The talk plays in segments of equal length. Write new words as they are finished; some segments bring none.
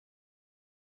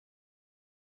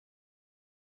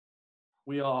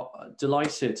We are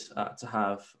delighted to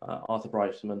have Arthur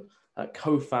Breitman,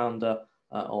 co-founder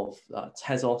of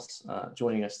Tezos,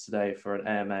 joining us today for an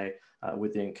AMA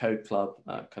with the Encode Club,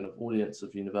 kind of audience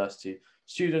of university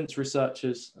students,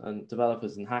 researchers, and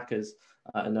developers and hackers.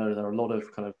 I know there are a lot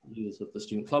of kind of leaders of the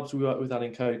student clubs we work with at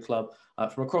Encode Club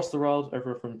from across the world,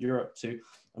 over from Europe to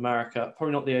America.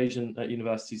 Probably not the Asian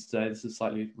universities today. This is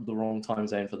slightly the wrong time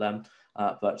zone for them,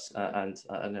 but I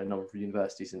know a number of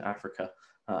universities in Africa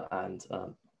and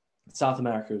South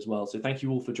America as well. So thank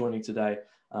you all for joining today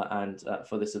and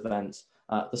for this event.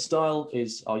 The style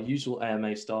is our usual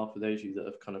AMA style for those of you that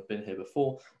have kind of been here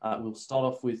before. We'll start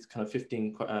off with kind of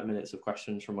 15 minutes of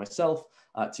questions from myself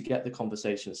to get the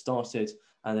conversation started.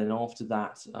 And then after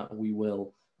that, we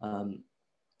will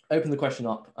open the question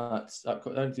up,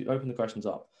 open the questions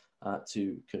up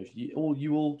to kind of you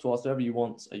all to ask whatever you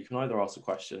want. You can either ask a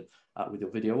question with your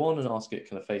video on and ask it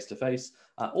kind of face to face,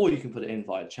 or you can put it in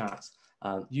via chat.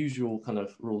 Usual kind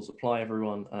of rules apply,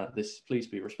 everyone. Please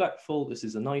be respectful. This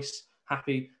is a nice,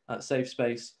 happy, safe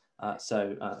space.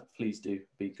 So please do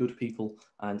be good people.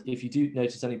 And if you do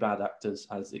notice any bad actors,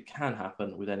 as it can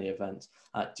happen with any event,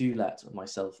 do let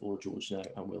myself or George know,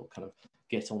 and we'll kind of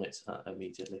get on it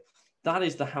immediately. That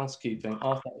is the housekeeping.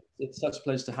 Arthur, it's such a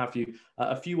pleasure to have you.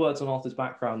 A few words on Arthur's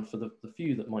background for the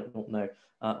few that might not know.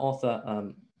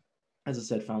 Arthur, as I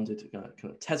said, founded kind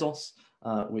of Tezos,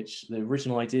 which the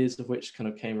original ideas of which kind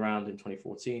of came around in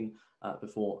 2014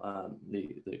 before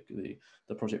the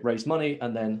project raised money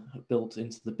and then built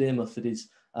into the behemoth that is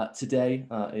today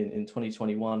in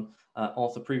 2021.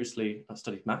 Arthur previously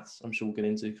studied maths. I'm sure we'll get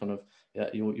into kind of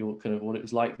your kind of what it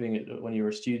was like being when you were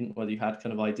a student, whether you had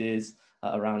kind of ideas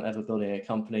around ever building a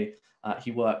company. He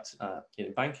worked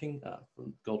in banking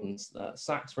from Goldman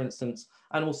Sachs, for instance,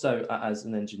 and also as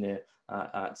an engineer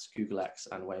at Google X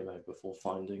and Waymo before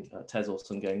finding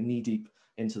Tezos and going knee deep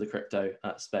into the crypto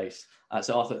space.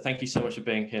 So Arthur, thank you so much for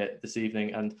being here this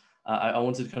evening. And I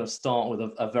wanted to kind of start with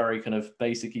a very kind of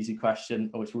basic, easy question,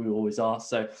 which we always ask.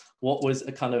 So what was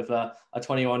a kind of a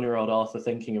 21-year-old Arthur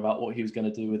thinking about what he was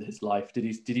going to do with his life? Did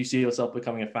you see yourself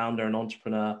becoming a founder, an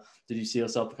entrepreneur? Did you see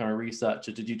yourself becoming a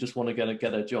researcher? Did you just want to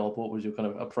get a job? What was your kind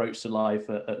of approach to life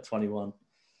at 21?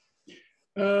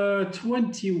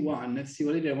 21. Let's see.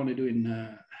 What did I want to do in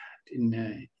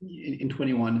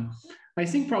 21? I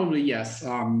think probably yes.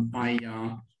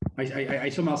 I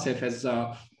saw myself as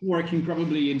working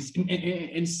probably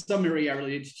in some area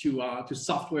related to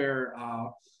software,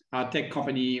 tech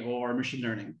company, or machine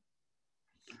learning.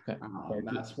 Okay.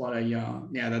 That's what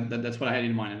that's what I had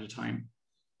in mind at the time.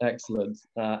 Excellent.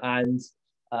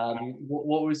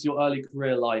 What was your early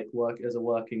career like? Work as a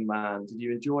working man? Did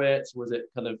you enjoy it? Was it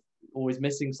kind of always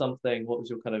missing something? What was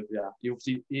your kind of You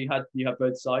obviously you had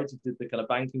both sides. You did the kind of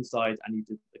banking side and you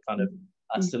did the kind of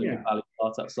Silicon Valley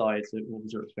startup side. So what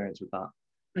was your experience with that?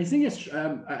 I think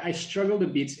I struggled a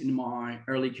bit in my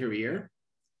early career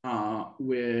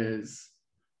with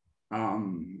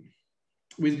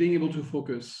being able to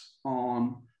focus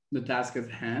on the task at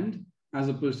hand as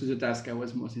opposed to the task I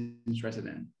was most interested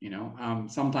in.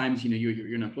 Sometimes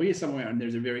you're an employee somewhere and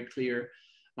there's a very clear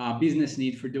business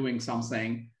need for doing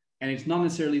something, and it's not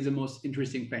necessarily the most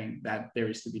interesting thing that there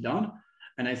is to be done.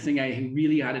 And I think I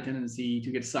really had a tendency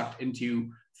to get sucked into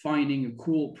finding a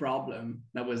cool problem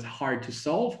that was hard to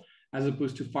solve, as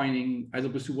opposed to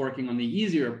working on the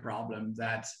easier problem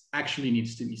that actually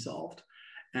needs to be solved.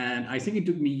 And I think it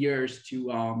took me years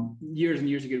and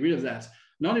years to get rid of that.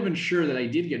 Not even sure that I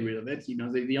did get rid of it.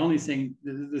 The only thing,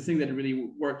 the thing that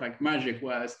really worked like magic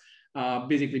was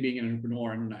basically being an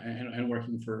entrepreneur and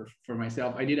working for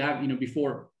myself. I did have,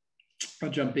 before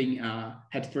jumping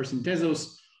headfirst in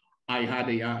Tezos, I had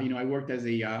I worked as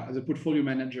a portfolio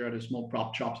manager at a small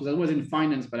prop shop. So that was in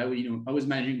finance, but I was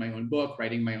managing my own book,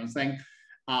 writing my own thing.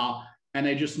 And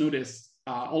I just noticed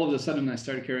all of a sudden I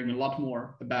started caring a lot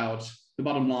more about the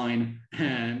bottom line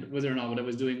and whether or not what I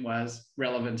was doing was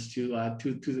relevant to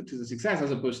the success,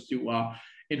 as opposed to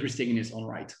interesting in its own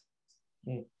right.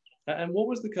 And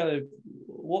what kind of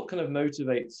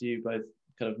motivates you both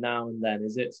kind of now and then?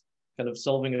 Is it kind of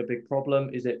solving a big problem?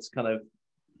 Is it kind of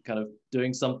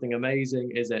doing something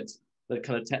amazing? Is it the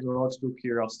kind of technological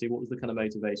curiosity? What was the kind of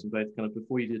motivation, both kind of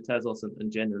before you did Tezos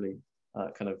and generally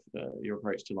your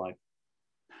approach to life?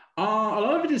 A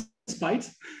lot of it is spite.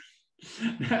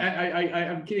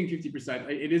 I'm kidding 50%.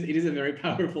 It is a very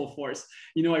powerful force.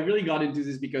 I really got into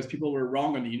this because people were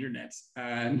wrong on the internet,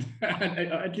 and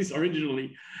at least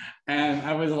originally. And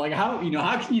I was like, how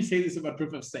can you say this about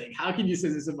proof of stake? How can you say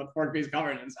this about fork-based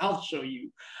governance? I'll show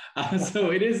you.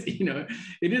 So it is,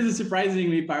 it is a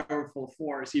surprisingly powerful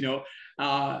force.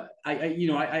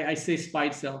 I say SPY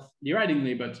itself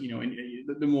deridingly, but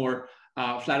the more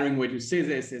flattering way to say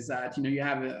this is that you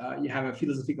have a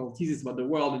philosophical thesis about the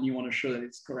world, and you want to show that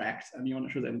it's correct, and you want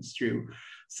to show that it's true.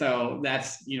 So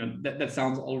that's that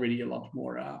sounds already a lot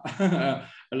more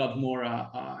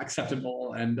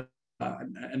acceptable and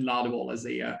laudable as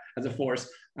a force.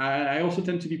 I also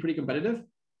tend to be pretty competitive,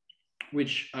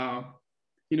 which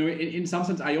in some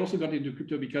sense I also got into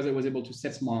crypto because I was able to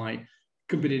set my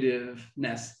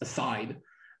competitiveness aside.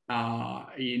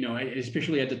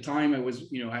 Especially at the time I was,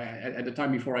 at the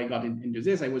time before I got into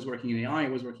this, I was working in AI, I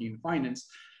was working in finance,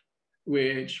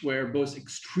 which were both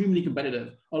extremely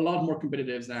competitive, a lot more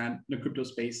competitive than the crypto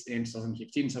space in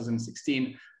 2015,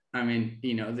 2016. I mean,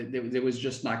 there was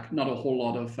just like not a whole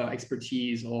lot of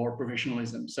expertise or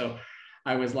professionalism. So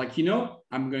I was like,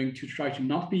 I'm going to try to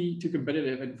not be too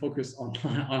competitive and focus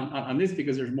on this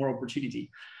because there's more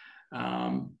opportunity.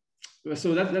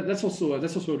 So that's also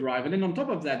a drive. And then on top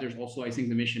of that, there's also, I think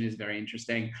the mission is very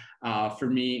interesting. For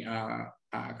me,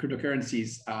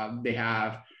 cryptocurrencies,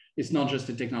 it's not just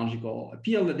a technological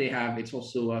appeal that they have, it's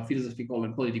also a philosophical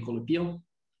and political appeal.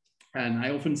 And I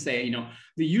often say,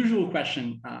 the usual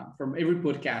question from every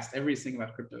podcast, everything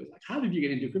about crypto is like, how did you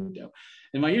get into crypto?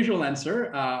 And my usual answer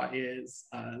is,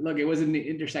 look, it was in the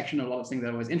intersection of a lot of things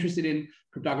that I was interested in: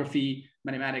 cryptography,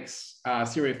 mathematics,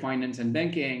 theory of finance and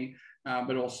banking,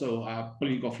 but also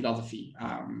political philosophy.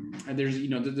 And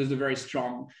there's a very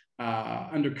strong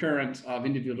undercurrent of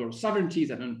individual sovereignty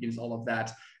that underpins all of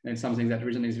that, and something that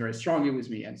resonates very strongly with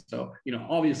me. And so,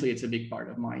 obviously, it's a big part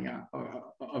of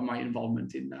my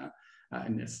involvement in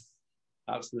this.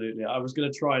 Absolutely. I was going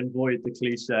to try and avoid the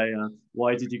cliche,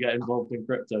 why did you get involved in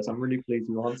crypto? So I'm really pleased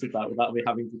you answered that without me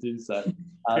having to do so.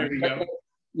 There we go.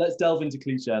 Let's delve into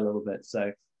cliche a little bit.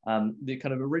 So the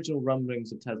kind of original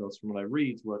rumblings of Tezos, from what I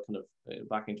read, were kind of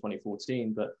back in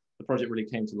 2014, but the project really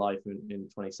came to life in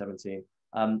 2017.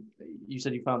 You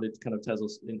said you founded kind of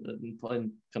Tezos in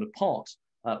kind of part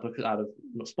because out of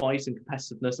spice and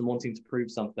competitiveness and wanting to prove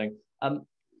something.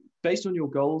 Based on your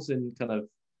goals in kind of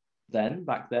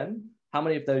back then, how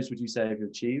many of those would you say have you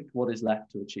achieved? What is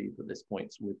left to achieve at this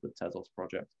point with the Tezos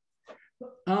project?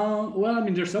 Well, I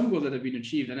mean, there's some goals that have been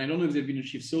achieved, and I don't know if they've been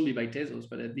achieved solely by Tezos,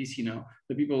 but at least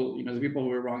the people who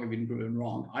were wrong have been proven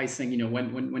wrong. I think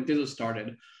when Tezos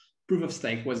started, proof of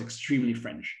stake was extremely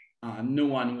fringe. No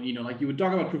one, like you would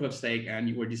talk about proof of stake and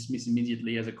you were dismissed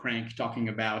immediately as a crank talking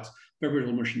about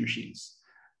perpetual motion machines.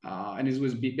 And this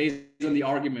was based on the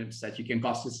arguments that you can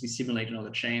costlessly simulate another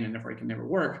chain and therefore it can never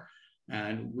work.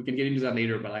 And we can get into that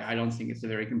later, but I don't think it's a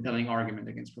very compelling argument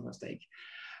against proof of stake.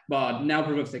 But now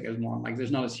proof of stake is one. Like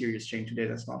there's not a serious chain today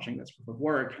that's launching that's proof of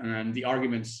work, and the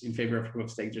arguments in favor of proof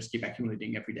of stake just keep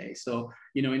accumulating every day. So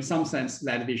in some sense,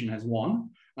 that vision has won.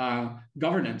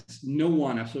 Governance,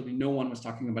 absolutely no one was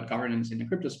talking about governance in the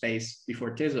crypto space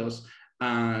before Tezos.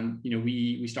 And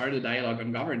we started a dialogue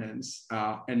on governance,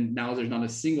 and now there's not a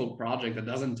single project that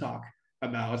doesn't talk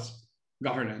about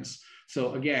governance.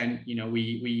 So again,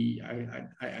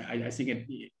 I think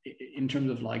in terms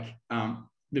of like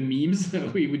the memes,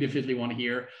 we definitely want to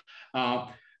hear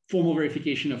formal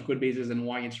verification of code bases and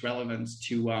why it's relevant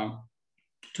to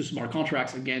smart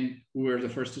contracts. Again, we were the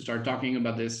first to start talking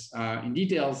about this in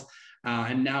details.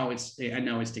 And now it's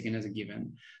taken as a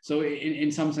given. So in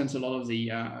some sense, a lot of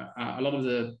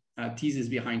the thesis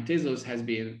behind Tezos has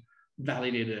been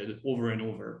validated over and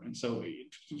over. And so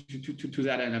to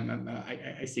that end,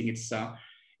 I think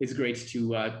it's great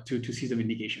to see some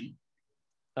indication.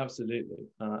 Absolutely.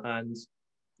 And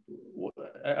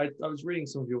I was reading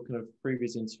some of your kind of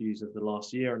previous interviews of the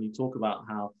last year, and you talk about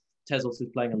how Tezos is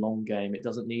playing a long game. It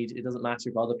doesn't matter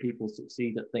if other people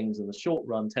succeed at things in the short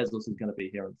run. Tezos is going to be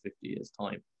here in 50 years'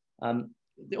 time.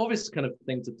 The obvious kind of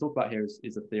thing to talk about here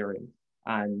is Ethereum.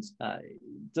 And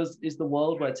is the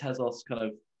world where Tezos kind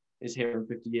of is here in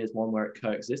 50 years one where it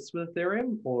coexists with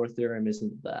Ethereum, or Ethereum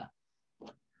isn't there?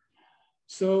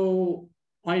 So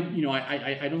I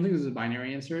don't think there's a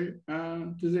binary answer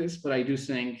to this, but I do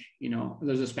think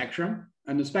there's a spectrum,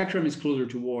 and the spectrum is closer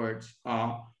towards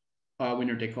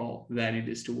winner take all than it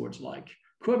is towards like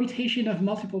cohabitation of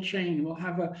multiple chains. We'll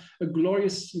have a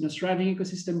glorious thriving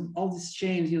ecosystem, all these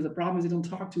chains. The problem is they don't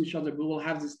talk to each other, but we'll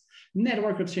have this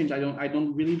network of chains. I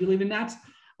don't really believe in that.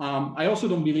 I also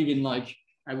don't believe in like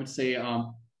I would say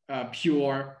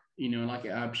pure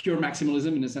pure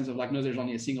maximalism in the sense of like no, there's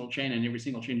only a single chain and every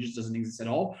single chain just doesn't exist at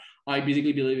all. I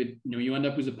basically believe it. You end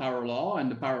up with a power law,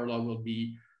 and the power law will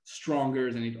be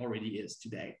stronger than it already is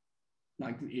today.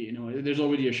 Like, there's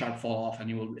already a sharp fall off, and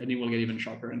it will get even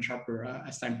sharper and sharper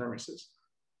as time progresses.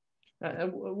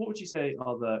 And what would you say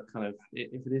are the kind of,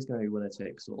 if it is going to be winner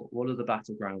takes all, what are the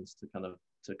battlegrounds to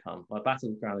come? Well,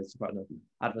 Battleground is quite an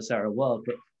adversarial world,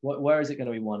 but where is it going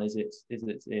to be won? Is it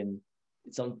in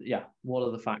some, what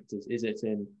are the factors? Is it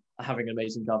in having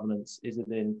amazing governance? Is it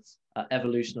in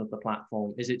evolution of the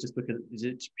platform? Is it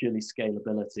purely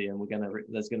scalability, and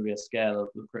there's going to be a scale of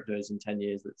the cryptos in 10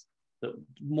 years that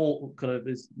more kind of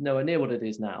is nowhere near what it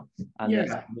is now, and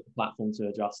there's a platform to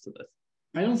adjust to this?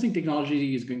 I don't think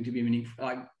technology is going to be meaningful.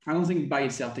 Like, I don't think by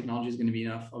itself technology is going to be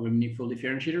enough of a meaningful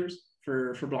differentiators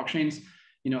for blockchains.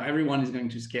 Everyone is going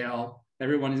to scale.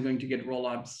 Everyone is going to get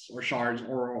rollups or shards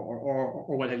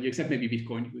or what have you, except maybe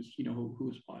Bitcoin,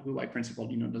 who by principle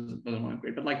doesn't want to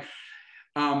create. But like,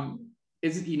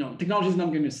 technology is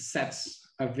not going to set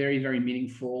a very, very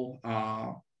meaningful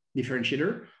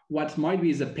differentiator. What might be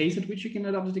is the pace at which you can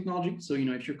adopt the technology. So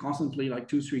if you're constantly like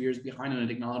 2-3 years behind on a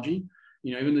technology,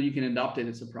 even though you can adopt it,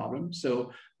 it's a problem.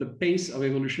 So the pace of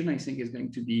evolution, I think, is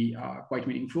going to be quite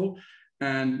meaningful,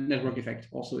 and network effect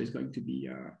also is going to be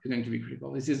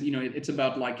critical. This is, it's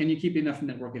about like, can you keep enough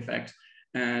network effect,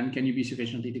 and can you be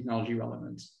sufficiently technology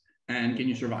relevant, and can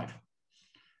you survive?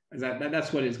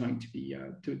 That's what is going to be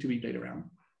played around.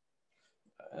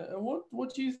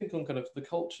 What do you think on kind of the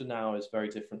culture now is very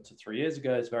different to 3 years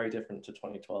ago? It's very different to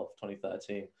 2012,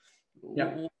 2013.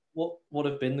 Yeah. What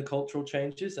have been the cultural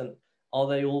changes, and are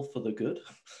they all for the good,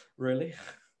 really?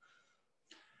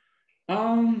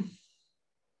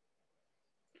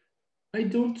 I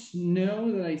don't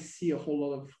know that I see a whole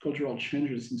lot of cultural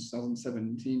changes since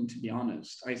 2017, to be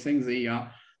honest. I think the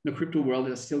crypto world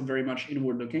is still very much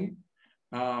inward looking.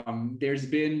 There's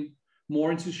been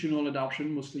more institutional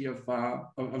adoption, mostly of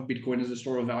Bitcoin as a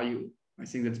store of value. I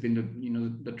think that's been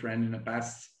the trend in the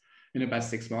past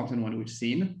 6 months and what we've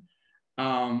seen.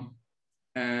 And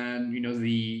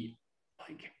the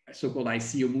so-called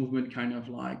ICO movement kind of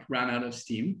like ran out of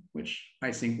steam, which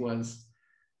I think was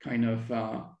kind of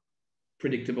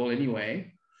predictable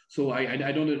anyway. So I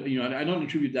don't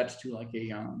attribute that to like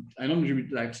I don't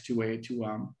attribute that to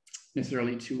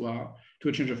necessarily to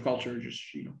a change of culture. Just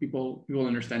people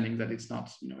understanding that it's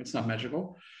not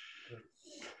magical.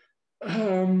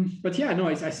 But yeah, no,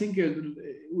 I think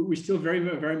we're still very,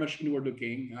 very much inward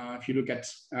looking. If you look at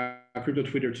crypto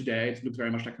Twitter today, it looks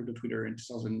very much like crypto Twitter in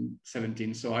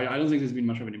 2017. So I don't think there's been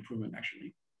much of an improvement,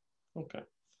 actually. Okay,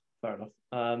 fair enough.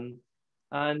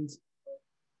 And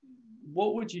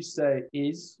what would you say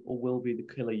is or will be the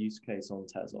killer use case on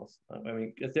Tezos? I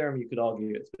mean, Ethereum, you could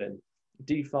argue it's been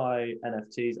DeFi,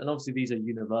 NFTs, and obviously these are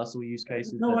universal use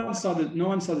cases. No one saw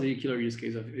the killer use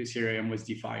case of Ethereum was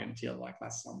DeFi until like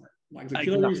last summer. Like the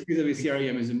killer use case of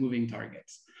Ethereum is a moving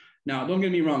targets. Now, don't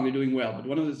get me wrong, they're doing well, but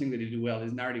one of the things that they do well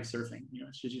is narrative surfing. You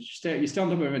stay on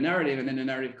top of a narrative, and then the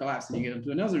narrative collapses, and you get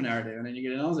into another narrative, and then you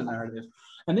get another narrative,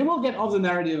 and then we'll get all the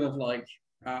narrative of like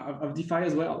of DeFi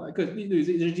as well, because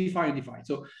there's DeFi and DeFi.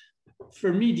 So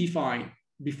for me, DeFi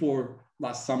before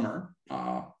last summer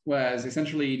was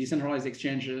essentially decentralized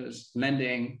exchanges,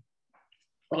 lending.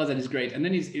 All of that is great, and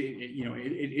then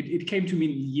it came to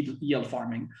mean yield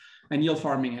farming, and yield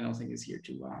farming I don't think is here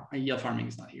to yield farming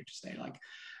is not here to stay. Like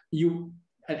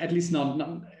at least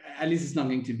it's not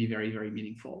going to be very, very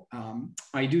meaningful.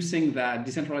 I do think that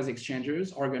decentralized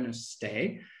exchanges are going to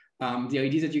stay. The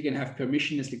idea that you can have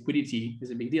permissionless liquidity is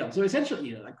a big deal. So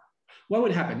essentially, like what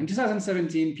would happen in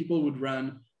 2017? People would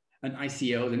run an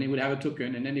ICO, then they would have a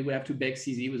token, and then they would have to beg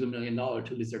CZ with $1 million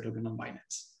to list their token on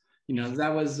Binance.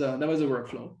 That was a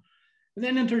workflow. And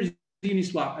then enters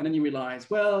Uniswap, and then you realize,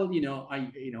 well,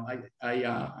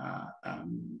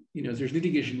 there's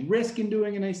litigation risk in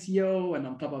doing an ICO, and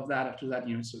on top of that, after that,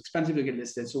 it's so expensive to get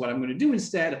listed. So what I'm going to do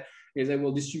instead is I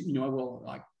will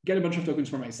like get a bunch of tokens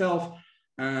for myself,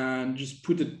 and just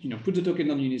put the token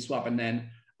on Uniswap, and then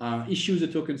issue the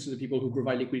tokens to the people who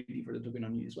provide liquidity for the token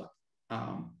on Uniswap.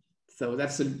 So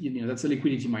that's a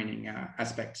liquidity mining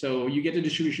aspect. So you get a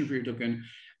distribution for your token,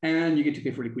 and you get to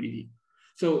pay for liquidity.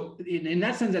 So in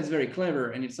that sense, that's very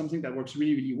clever, and it's something that works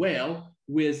really, really well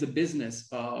with the business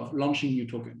of launching new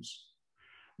tokens.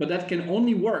 But that can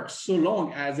only work so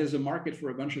long as there's a market for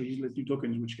a bunch of these new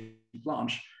tokens which can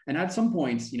launch. And at some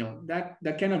point,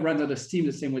 that kind of runs out of steam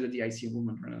the same way that the ICO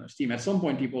movement ran out of steam. At some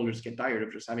point, people just get tired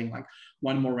of just having like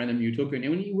one more random new token.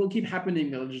 And when it will keep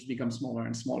happening, it'll just become smaller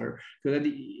and smaller. So that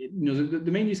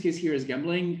the main use case here is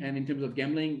gambling. And in terms of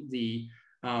gambling,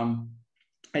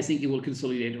 I think it will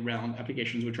consolidate around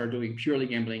applications which are doing purely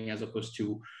gambling as opposed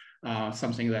to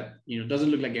something that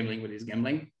doesn't look like gambling but is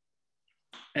gambling.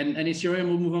 And Ethereum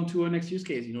will move on to a next use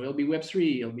case. It'll be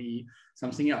Web3, it'll be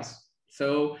something else.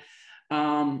 So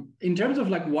In terms of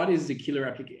like what is the killer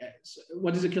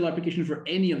application for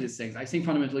any of these things, I think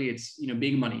fundamentally it's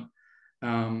big money.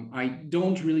 I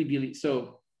don't really believe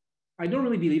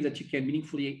that you can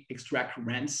meaningfully extract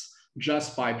rents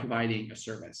just by providing a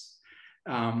service.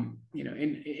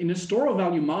 In a store of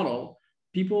value model,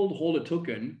 people hold a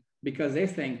token because they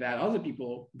think that other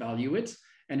people value it,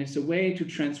 and it's a way to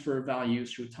transfer value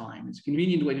through time. It's a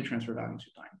convenient way to transfer value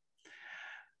through time.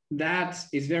 That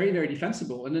is very, very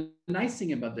defensible. And the nice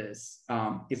thing about this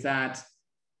is that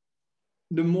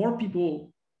the more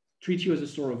people treat you as a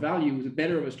store of value, the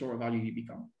better of a store of value you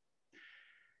become.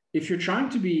 If you're trying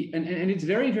to be, and it's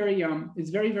very, very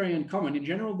uncommon. In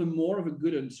general, the more of a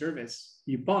good and service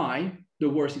you buy, the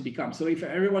worse it becomes. So if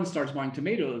everyone starts buying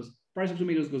tomatoes, price of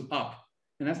tomatoes goes up,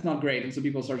 and that's not great. And so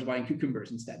people start buying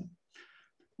cucumbers instead.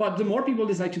 But the more people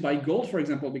decide to buy gold, for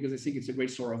example, because they think it's a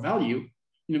great store of value,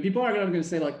 people are going to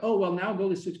say like, oh, well, now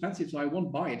gold is too expensive, so I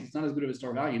won't buy it. It's not as good of a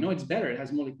store of value. No, it's better. It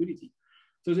has more liquidity.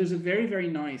 So there's a very, very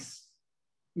nice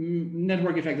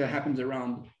network effect that happens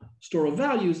around store of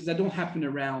values that don't happen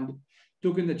around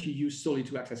token that you use solely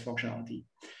to access functionality.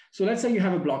 So let's say you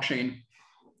have a blockchain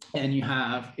and you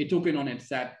have a token on it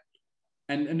that,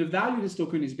 and the value of this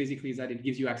token is basically that it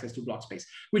gives you access to block space,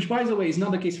 which by the way is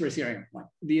not the case for Ethereum. Like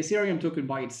the Ethereum token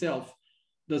by itself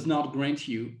does not grant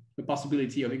you the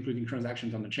possibility of including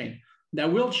transactions on the chain.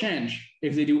 That will change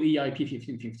if they do EIP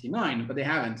 1559, but they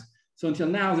haven't. So until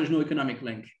now, there's no economic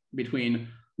link between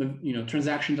the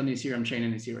transactions on the Ethereum chain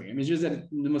and Ethereum. It's just that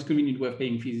the most convenient way of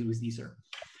paying fees is with Ether.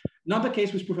 Not the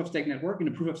case with proof of stake network. In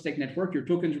a proof of stake network, your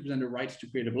tokens represent the rights to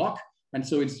create a block. And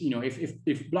so it's,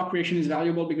 if block creation is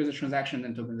valuable because of transaction,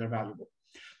 then tokens are valuable.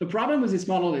 The problem with this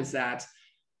model is that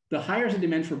the higher the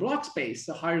demand for block space,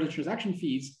 the higher the transaction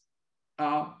fees,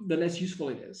 the less useful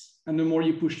it is, and the more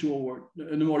you push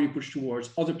towards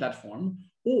other platform,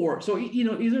 or so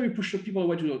either you push people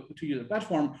away to use the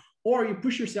platform, or you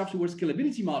push yourself towards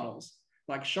scalability models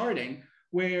like sharding,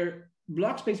 where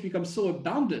block space becomes so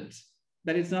abundant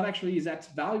that it's not actually that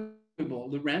valuable.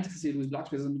 The rent associated with block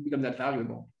space doesn't become that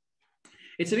valuable.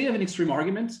 It's a bit of an extreme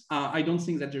argument. I don't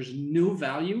think that there's no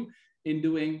value in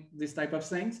doing this type of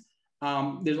things.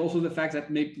 There's also the fact that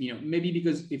maybe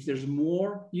because if there's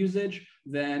more usage,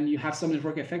 then you have some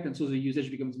network effect, and so the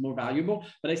usage becomes more valuable.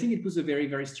 But I think it puts a very,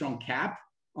 very strong cap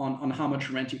on how much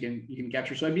rent you can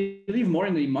capture. So I believe more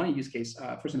in the money use case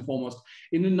first and foremost.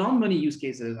 In the non-money use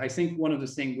cases, I think one of the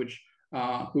things which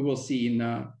we will see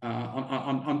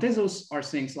on Tezos are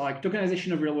things like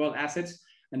tokenization of real-world assets,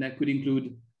 and that could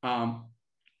include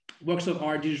works of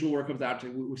art, digital work of that.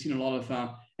 We've seen a lot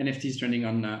of NFTs trending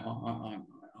on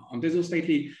Tezos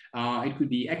lately. It could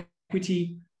be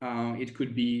equity, it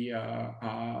could be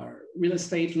real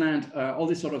estate, land, all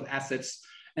these sort of assets,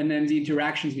 and then the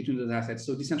interactions between those assets.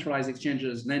 So decentralized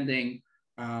exchanges, lending,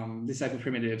 this type of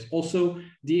primitives. Also,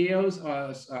 DAOs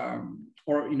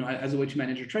as a way to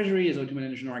manage your treasury, as a way to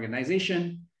manage an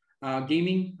organization.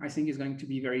 Gaming, I think, is going to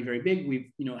be very, very big.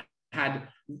 We've had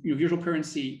virtual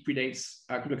currency predates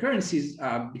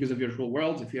cryptocurrencies because of virtual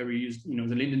worlds. If you ever used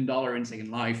the Linden dollar in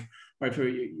Second Life, or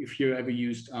if you ever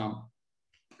used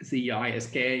the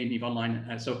ISK in EVE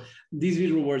Online. So these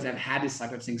visual worlds have had this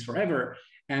type of things forever.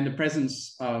 And the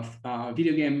presence of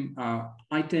video game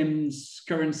items,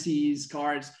 currencies,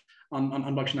 cards on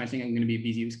blockchain, I think, are going to be a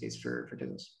busy use case for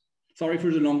Tezos. Sorry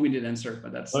for the long-winded answer,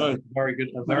 but that's very good.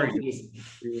 Very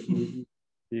good.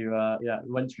 You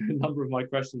went through a number of my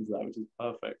questions there, which is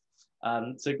perfect.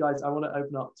 So guys, I want to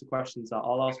open up to questions.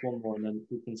 I'll ask one more, and then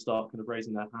we can start kind of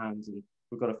raising their hands. And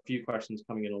we've got a few questions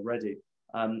coming in already.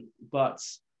 But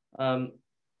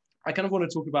I kind of want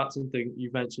to talk about something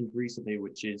you've mentioned recently,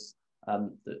 which is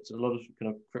that a lot of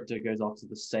kind of crypto goes after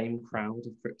the same crowd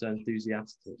of crypto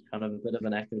enthusiasts. It's kind of a bit of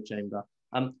an echo chamber.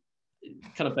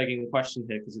 Kind of begging the question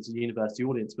here because it's a university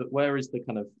audience, but where is the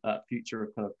kind of future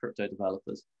of kind of crypto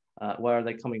developers? Where are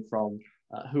they coming from?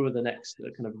 Who are the next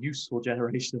kind of useful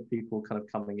generation of people kind of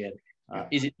coming in?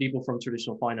 Is it people from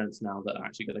traditional finance now that are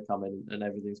actually going to come in and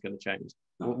everything's going to change?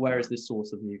 Where is this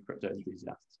source of new crypto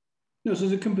enthusiasts? No, so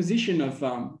the composition of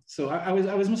so I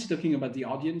was mostly talking about the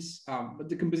audience, but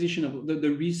the composition of the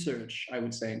research, I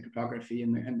would say, in cryptography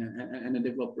and the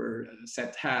developer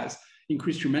set has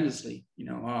increased tremendously,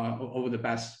 over the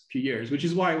past few years. Which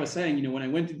is why I was saying, when I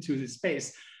went into this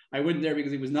space, I went there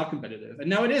because it was not competitive, and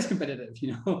now it is competitive.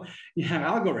 You have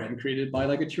Algorand created by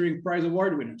like a Turing Prize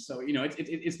award winner. So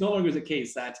it's no longer the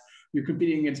case that you're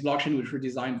competing against blockchain, which were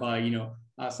designed by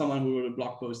someone who wrote a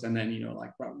blog post and then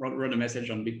wrote a message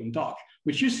on Bitcoin Talk,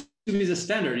 which used to be the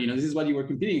standard. This is what you were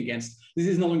competing against. This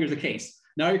is no longer the case.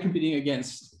 Now you're competing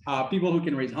against people who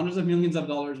can raise hundreds of millions of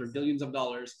dollars or billions of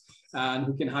dollars and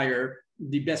who can hire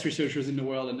the best researchers in the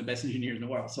world and the best engineers in the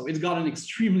world. So it's gotten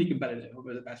extremely competitive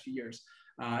over the past few years,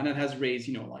 and that has raised,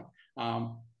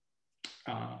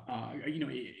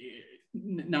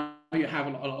 now you have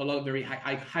a lot of very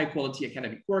high quality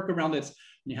academic work around it.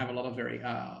 And you have a lot of very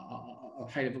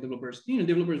high level developers.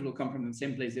 Developers will come from the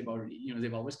same place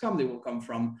they've always come. They will come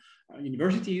from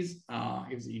universities,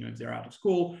 if they're out of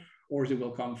school, or they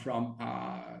will come from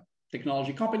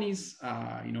technology companies.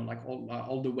 Like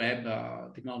all the web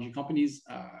technology companies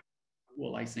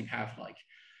will, I think, have like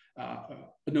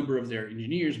a number of their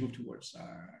engineers move towards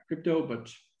crypto,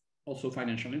 but also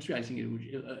financial industry. I think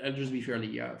it'll just be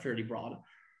fairly broad.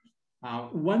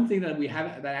 One thing that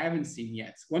I haven't seen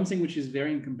yet, one thing which is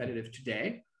very competitive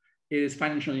today, is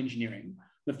financial engineering.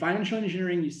 The financial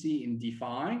engineering you see in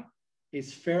DeFi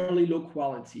is fairly low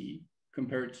quality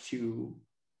compared to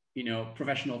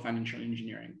professional financial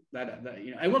engineering.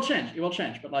 It will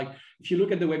change. But like if you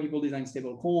look at the way people design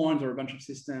stable coins or a bunch of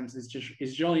systems,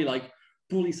 it's generally like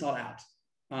poorly thought out.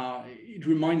 It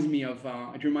reminds me of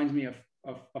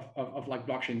like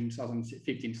blockchain in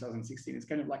 2015, 2016. It's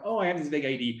kind of like, oh, I have this big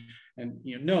idea, and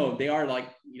no, they are like,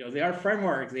 they are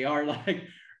frameworks. They are like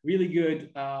really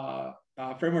good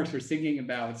frameworks for thinking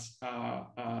about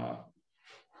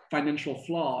financial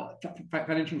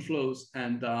flows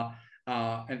and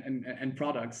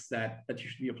products that you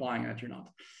should be applying that you're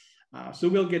not. So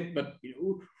we're getting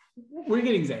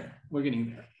there. We're getting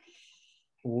there.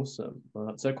 Awesome.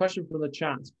 So a question from the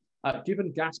chat.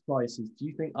 Given gas prices, do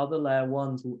you think other layer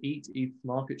ones will eat ETH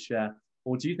market share,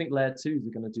 or do you think layer twos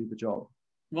are going to do the job?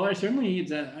 Well, I certainly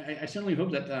hope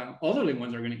that other layer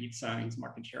ones are going to eat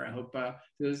market share. I hope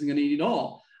this isn't going to eat it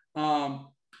all.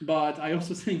 But I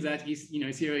also think that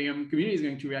Ethereum community is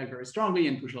going to react very strongly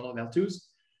and push a lot of L2s.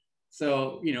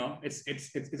 So it's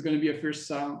going to be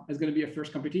a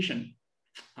first competition.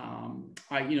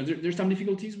 There's some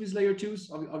difficulties with layer twos,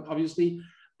 obviously.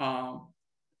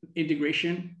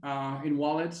 Integration in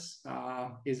wallets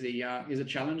is a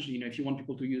challenge. If you want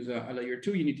people to use a layer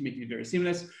 2, you need to make it very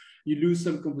seamless. You lose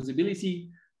some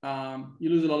composability. You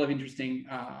lose a lot of interesting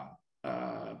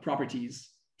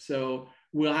properties. So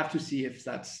we'll have to see if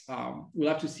that's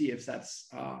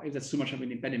too much of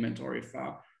an impediment, or if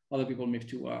other people move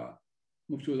to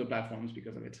other platforms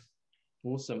because of it.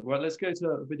 Awesome. Well, let's go to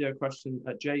a video question.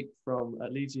 Jake from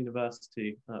Leeds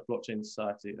University Blockchain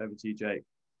Society. Over to you, Jake.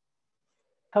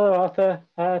 Hello, Arthur.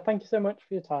 Thank you so much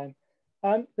for your time.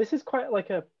 This is quite like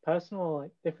a personal,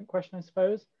 different question, I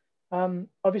suppose.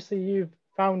 Obviously, you've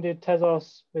founded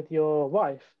Tezos with your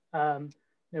wife.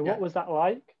 What was that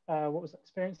like? What was that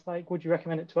experience like? Would you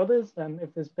recommend it to others? And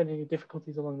if there's been any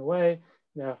difficulties along the way?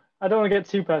 I don't want to get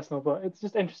too personal, but it's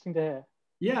just interesting to hear.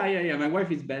 Yeah. My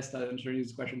wife is best at answering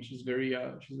this question. She's very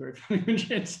funny when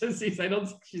she answers this. I don't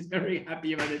think she's very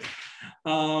happy about it.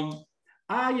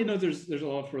 There's a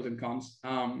lot of pros and cons.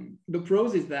 The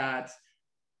pros is that,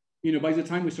 by the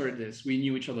time we started this, we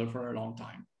knew each other for a long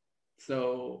time.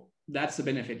 So that's the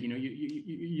benefit.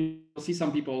 You see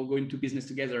some people go into business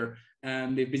together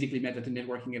and they basically met at a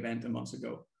networking event a month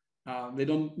ago. They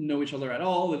don't know each other at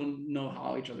all. They don't know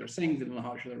how each other sings. They don't know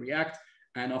how each other react.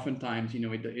 And oftentimes,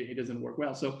 it doesn't work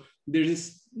well. So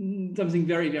there's something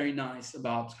very, very nice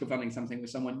about co-founding something with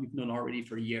someone you've known already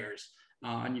for years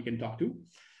and you can talk to.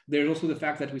 There's also the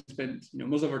fact that we spend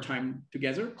most of our time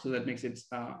together, so that makes it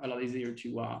a lot easier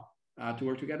to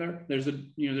work together. There's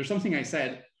something I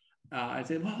said. I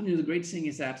said, well, the great thing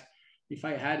is that if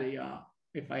I had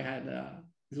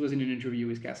this was in an interview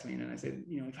with Kathleen, and I said,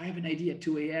 if I have an idea at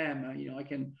 2 a.m., I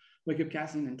can wake up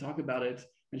Kathleen and talk about it.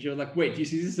 And she was like, wait, do you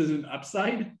see this as an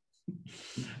upside?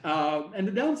 And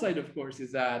the downside, of course,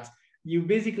 is that you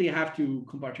basically have to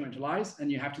compartmentalize and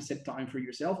you have to set time for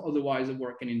yourself. Otherwise, the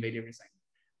work can invade everything.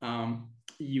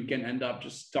 You can end up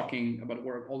just talking about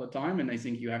work all the time. And I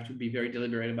think you have to be very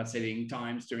deliberate about setting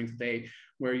times during the day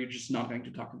where you're just not going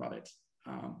to talk about it.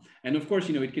 And of course,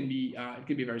 it can be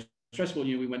very stressful.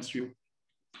 We went through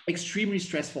extremely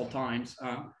stressful times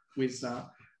with Tezos,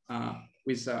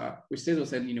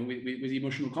 and with the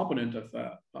emotional component of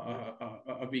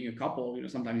being a couple.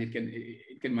 Sometimes it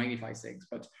can magnify things,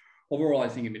 but overall, I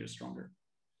think it made us stronger.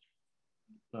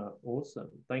 Awesome.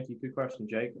 Thank you. Good question,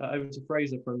 Jake. Over to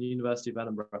Fraser from the University of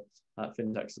Edinburgh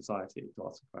FinTech Society to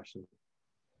ask a question.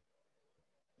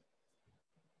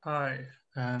 Hi.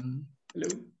 Hello.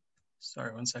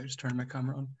 Sorry, one second. Just turn my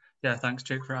camera on. Yeah, thanks,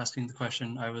 Jake, for asking the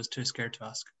question. I was too scared to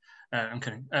ask. I'm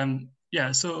kidding.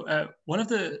 So one of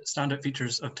the standout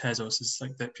features of Tezos is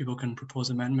like that people can propose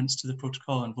amendments to the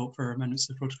protocol and vote for amendments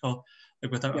to the protocol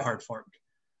without a hard fork.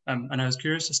 And I was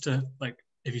curious as to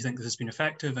if you think this has been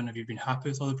effective and have you been happy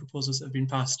with all the proposals that have been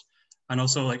passed, And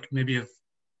also like maybe if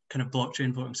kind of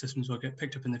blockchain voting systems will get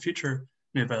picked up in the future,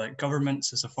 maybe by like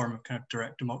governments as a form of kind of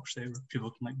direct democracy where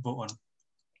people can like vote on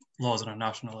laws on a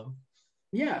national level.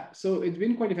 Yeah, so it's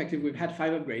been quite effective. We've had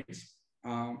 5 upgrades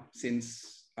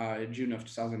since June of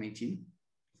 2018.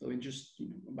 So in just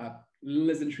about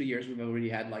less than 3 years, we've already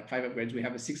had like 5 upgrades. We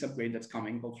have a 6th upgrade that's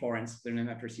coming called Florence. They're named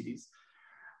after cities.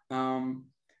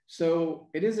 So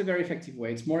it is a very effective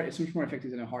way. It's much more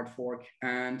effective than a hard fork.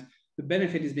 And the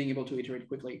benefit is being able to iterate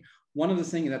quickly. One of the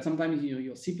things that sometimes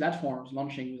you'll see platforms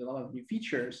launching with a lot of new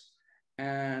features,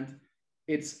 and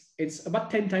it's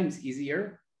about 10 times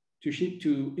easier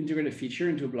to integrate a feature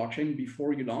into a blockchain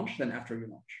before you launch than after you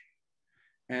launch.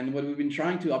 And what we've been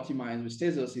trying to optimize with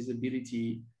Tezos is the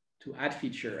ability to add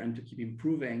feature and to keep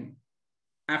improving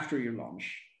after your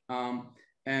launch.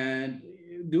 And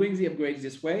doing the upgrades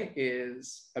this way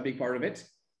is a big part of it.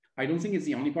 I don't think it's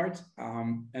the only part.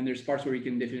 And there's parts where we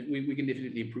can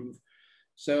definitely improve.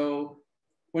 So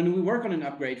when we work on an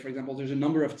upgrade, for example, there's a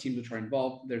number of teams which are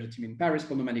involved. There's a team in Paris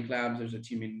called Nomadic Labs. There's a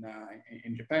team in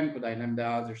Japan called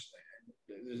Lambda. There's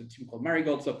a team called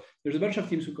Marigold. So there's a bunch of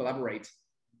teams who collaborate.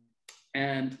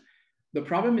 And the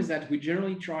problem is that we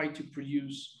generally try to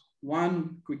produce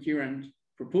one coherent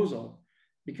proposal,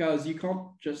 because you can't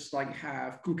just like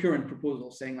have concurrent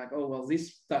proposals saying like, oh, well,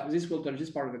 this will touch this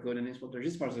part of the code and this will touch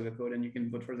this part of the code, and you can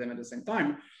vote for them at the same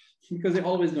time, because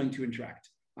they're always going to interact.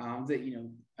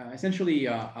 Essentially,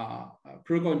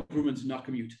 protocol improvements do not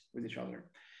commute with each other.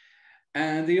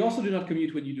 And they also do not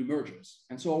commute when you do merges.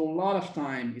 And so a lot of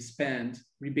time is spent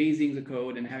rebasing the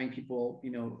code and having people,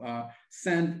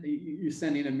 send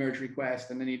in a merge request,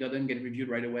 and then it doesn't get reviewed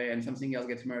right away, and something else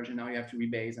gets merged, and now you have to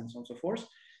rebase, and so on and so forth.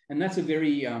 And that's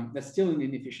that's still an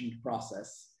inefficient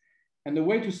process. And the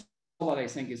way to solve that, I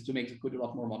think, is to make the code a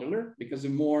lot more modular, because the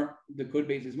more the code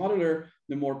base is modular,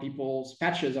 the more people's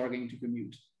patches are going to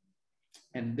commute.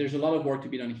 And there's a lot of work to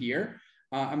be done here.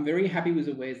 I'm very happy with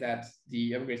the way that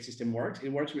the upgrade system works. It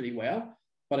works really well,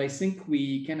 but I think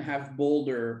we can have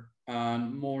bolder,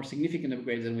 more significant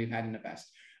upgrades than we've had in the past.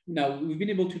 Now, we've been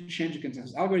able to change the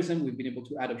consensus algorithm. We've been able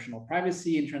to add optional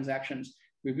privacy in transactions.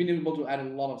 We've been able to add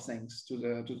a lot of things to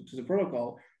the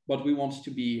protocol, but we want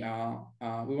to be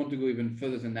we want to go even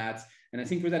further than that. And I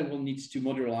think for that, we'll need to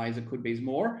modularize the code base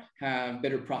more, have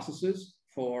better processes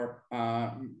for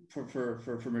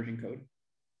merging code.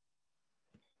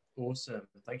 Awesome.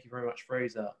 Thank you very much,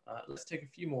 Fraser. Let's take a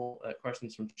few more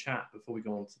questions from chat before we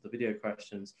go on to the video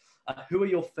questions. Who are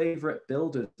your favorite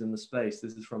builders in the space?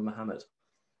 This is from Mohammed.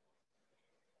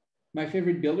 My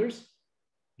favorite builders?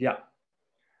 Yeah.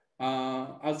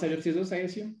 Outside of Tezos, I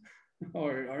assume?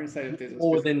 or inside of Tezos?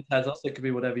 Or within Tezos, it could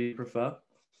be whatever you prefer.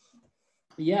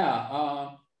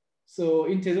 Yeah. So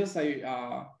in Tezos,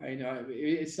 I know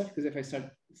it's tough, because if I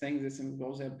start saying this and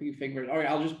also have big favorite, all right,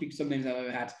 I'll just pick some names out of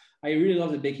a hat. I really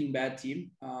love the Baking Bad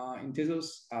team in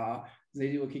Tezos. They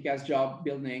do a kick-ass job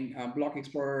building block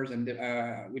explorers, and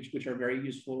which are very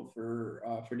useful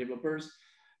for developers.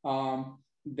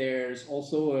 There's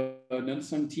also an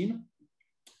unsung team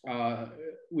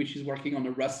which is working on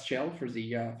a Rust shell for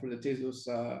the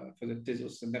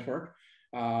Tezos network,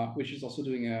 which is also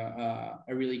doing a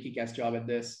really kick-ass job at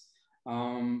this.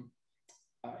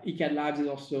 Encode Labs is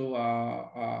also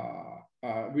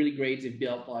really great. They've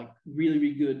built like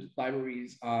really good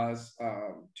libraries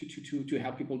to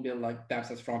help people build like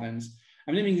dApps as front ends.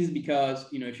 I'm naming this because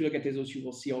if you look at Tezos, you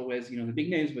will see always the big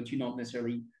names, but you don't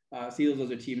necessarily see those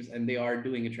other teams, and they are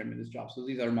doing a tremendous job. So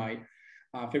these are my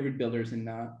favorite builders in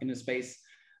the space.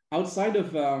 Outside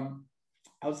of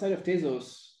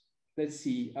Tezos, let's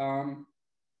see.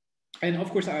 And of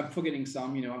course, I'm forgetting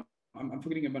some. I'm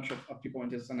forgetting a bunch of people in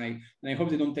this, and I hope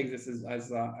they don't take this as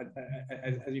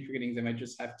you forgetting them. I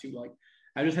just have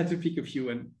to pick a few,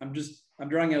 and I'm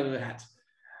drawing out of the hat.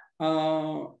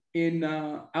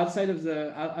 Outside of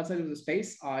the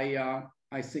space, I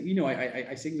think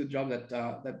I think the job that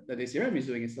Ethereum is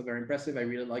doing is still very impressive. I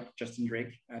really like Justin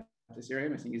Drake at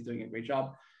Ethereum. I think he's doing a great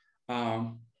job.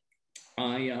 I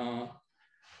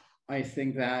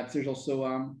think that there's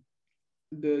also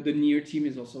the Near team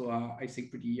is also I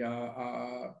think pretty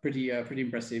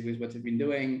impressive with what they've been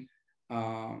doing.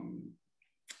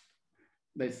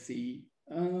 Let's see.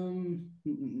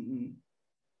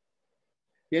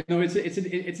 Yeah, no, it's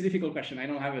a difficult question. I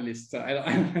don't have a list. I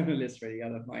don't have a list ready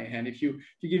out of my hand. If you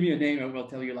give me a name, I will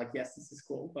tell you like, yes, this is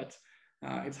cool. But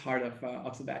it's hard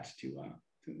off the bat to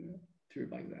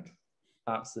reply to that.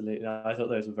 Absolutely. I thought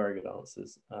those were very good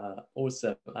answers.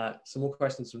 Awesome. Some more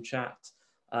questions from chat.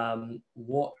 So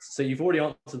you've already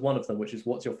answered one of them, which is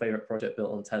what's your favorite project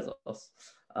built on Tezos?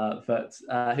 But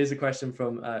here's a question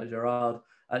from Gerard.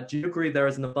 Do you agree there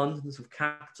is an abundance of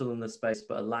capital in the space,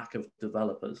 but a lack of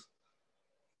developers?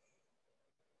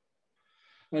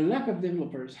 A lack of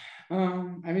developers.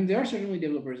 I mean, there are certainly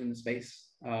developers in the space,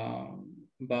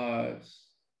 but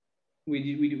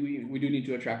we do need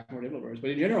to attract more developers.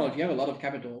 But in general, if you have a lot of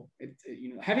capital,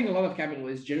 having a lot of capital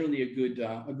is generally a good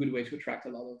way to attract a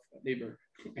lot of labor.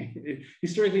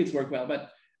 Historically, it's worked well,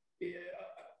 but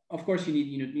of course, you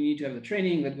need to have the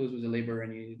training that goes with the labor,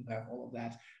 and you need to have all of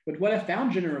that. But what I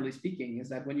found, generally speaking, is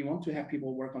that when you want to have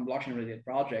people work on blockchain-related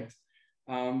projects,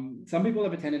 some people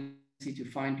have a tendency to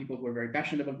find people who are very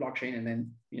passionate about blockchain and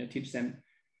then teach them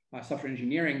software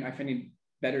engineering. I find it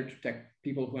better to take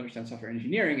people who understand software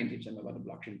engineering and teach them about the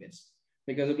blockchain bits,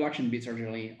 because the blockchain bits are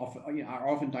generally are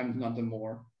oftentimes not the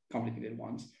more complicated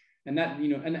ones. And that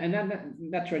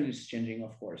that trend is changing,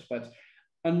 of course. But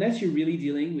unless you're really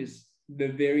dealing with the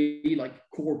very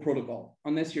core protocol,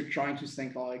 unless you're trying to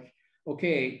think like,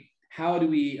 okay, how do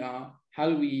we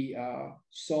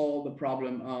solve the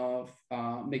problem of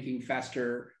making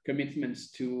faster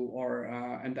commitments to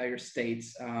our entire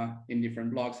states in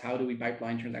different blocks? How do we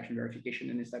pipeline transaction verification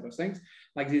and this type of things?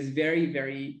 Like these very,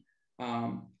 very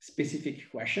specific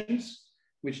questions,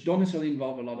 which don't necessarily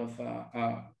involve a lot of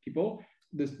people.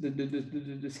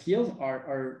 The skills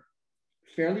are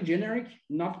fairly generic,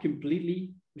 not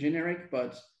completely generic,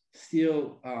 but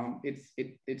still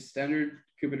it's standard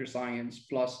computer science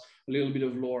plus a little bit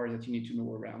of lore that you need to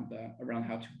know around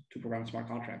how to program smart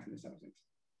contracts and this type of things.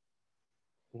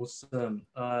 Awesome.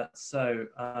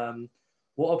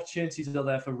 What opportunities are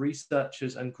there for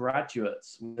researchers and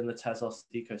graduates within the Tezos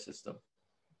ecosystem?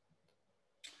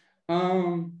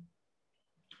 I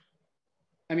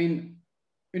mean,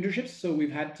 internships. So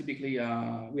we've had typically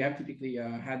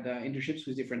had internships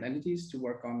with different entities to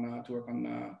work on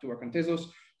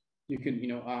Tezos. You can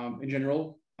in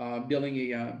general.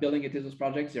 Building a Tezos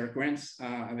project, there are grants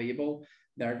available.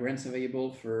 There are grants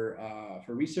available for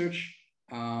research.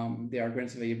 There are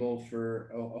grants available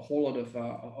for a whole lot of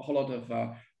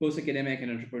both academic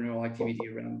and entrepreneurial activity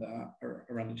around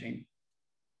the chain.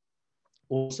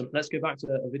 Awesome. Let's go back to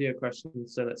a video question.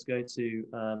 So let's go to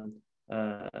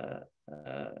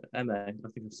Emma. I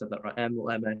think I've said that right. M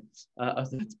or Emma.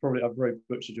 I've probably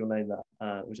butchered your name there,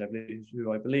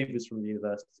 who I believe is from the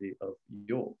University of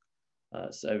York.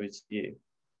 So over to you.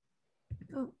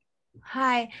 Oh,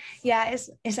 hi. Yeah, it's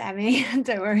Emmy.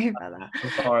 Don't worry about that.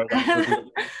 I'm sorry.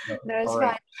 No, it's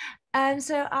fine.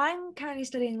 So I'm currently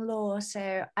studying law,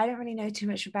 so I don't really know too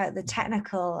much about the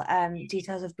technical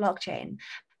details of blockchain,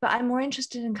 but I'm more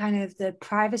interested in kind of the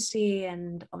privacy,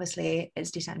 and obviously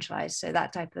it's decentralized, so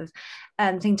that type of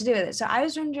thing to do with it. So I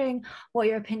was wondering what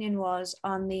your opinion was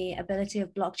on the ability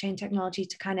of blockchain technology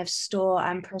to kind of store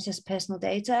and process personal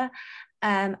data,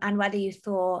 and whether you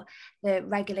thought the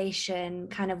regulation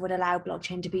kind of would allow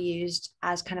blockchain to be used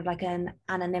as kind of like an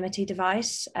anonymity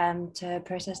device to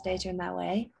process data in that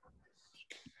way.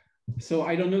 So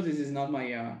I don't know. This is not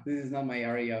my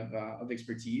area of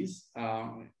expertise.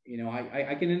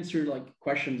 I can answer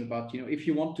questions about if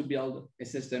you want to build a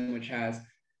system which has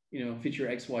feature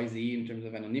XYZ in terms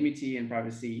of anonymity and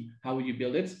privacy, how would you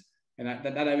build it? And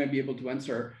that I may be able to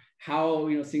answer. How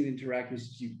things interact with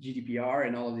GDPR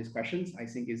and all of these questions, I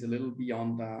think is a little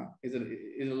beyond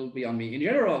me. In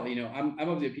general, I'm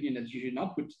of the opinion that you should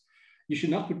not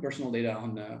put personal data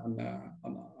on a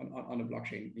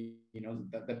blockchain.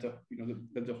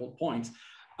 That's the whole point.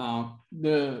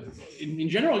 In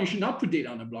general, you should not put data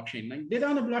on a blockchain. Data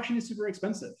on a blockchain is super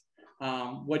expensive.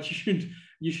 The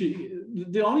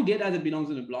only data that belongs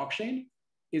on a blockchain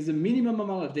is the minimum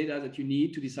amount of data that you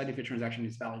need to decide if a transaction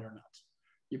is valid or not.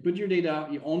 You put your data,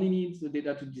 you only need the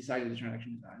data to decide if the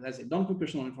transaction is valid. That's it. Don't put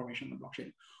personal information on the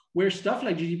blockchain. Where stuff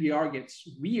like GDPR gets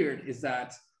weird is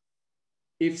that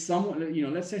if someone,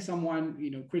 let's say someone,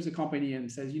 creates a company and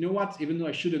says, you know what, even though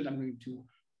I shouldn't, I'm going to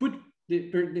put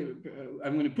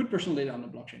personal data on the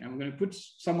blockchain. I'm going to put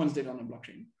someone's data on the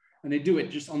blockchain, and they do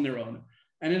it just on their own.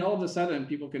 And then all of a sudden,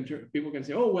 people can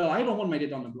say, oh, well, I don't want my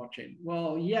data on the blockchain.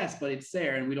 Well, yes, but it's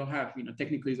there, and we don't have,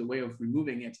 technically the way of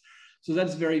removing it. So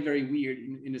that's very, very weird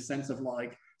in the sense of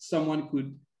someone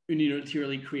could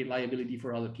unilaterally create liability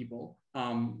for other people.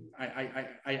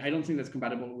 I don't think that's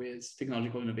compatible with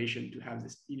technological innovation to have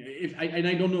this. And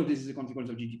I don't know if this is a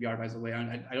consequence of GDPR, by the way.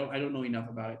 I don't know enough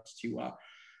about it to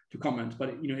comment.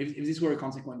 But if this were a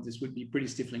consequence, this would be pretty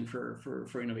stifling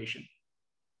for innovation.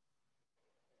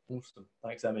 Awesome,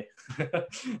 thanks, Emmy.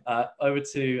 Over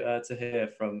to hear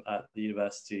from the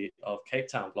University of Cape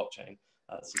Town Blockchain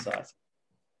Society.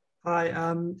 Hi.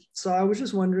 So I was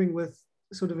just wondering, with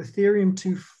sort of Ethereum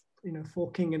 2,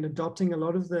 forking and adopting a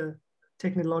lot of the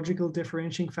technological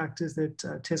differentiating factors that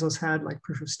Tezos had, like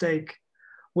proof of stake,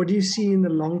 what do you see in the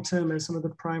long term as some of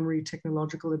the primary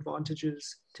technological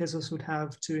advantages Tezos would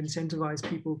have to incentivize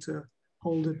people to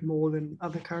hold it more than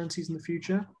other currencies in the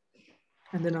future?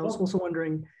 And then I was also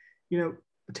wondering,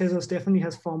 Tezos definitely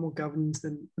has far more governance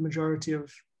than the majority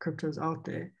of cryptos out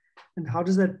there. And how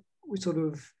does that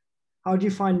how do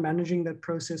you find managing that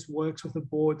process works with a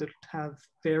board that have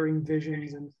varying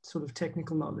visions and sort of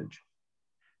technical knowledge?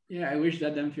 Yeah, I wish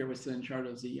that Demphir was still in charge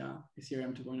of the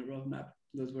Ethereum 2.0 roadmap.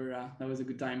 That was a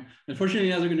good time. Unfortunately,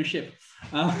 now they're going to ship.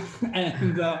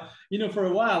 For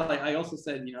a while, I also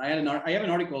said, I have an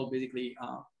article basically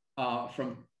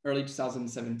from early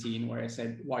 2017 where I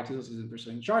said why Tezos isn't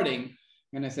pursuing sharding,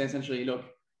 and I said essentially, look,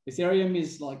 Ethereum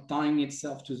is like tying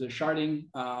itself to the sharding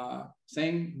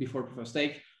saying before proof of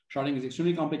stake. Sharding is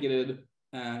extremely complicated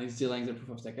and it's delaying the proof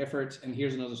of stake effort. And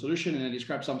here's another solution, and I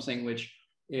describe something which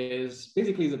is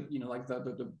basically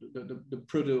the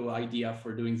proto idea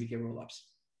for doing ZK rollups.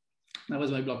 That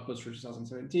was my blog post for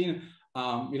 2017.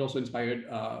 It also inspired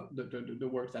the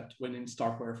work that went in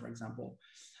Starkware, for example.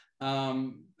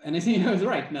 And I think I was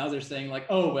right. Now they're saying like,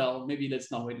 oh, well, maybe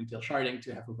let's not wait until sharding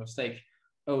to have proof of stake.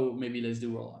 Oh, maybe let's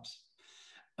do rollups.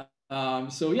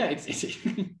 So yeah,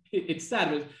 it's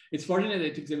sad, but it's fortunate that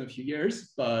it took them a few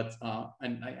years, but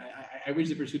and I wish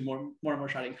they pursued more and more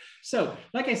sharding. So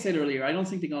like I said earlier, I don't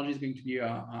think technology is going to be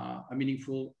a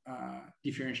meaningful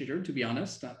differentiator, to be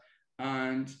honest.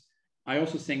 And I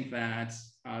also think that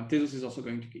Tezos is also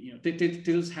going to,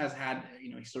 Tezos has had,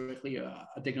 historically a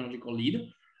technological lead.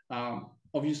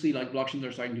 Obviously, like blockchains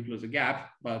are starting to close a gap,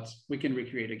 but we can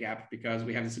recreate a gap because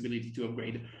we have this ability to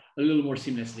upgrade a little more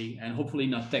seamlessly and hopefully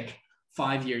not take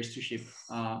 5 years to ship,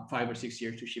 5 or 6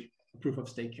 years to ship a proof of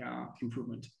stake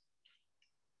improvement.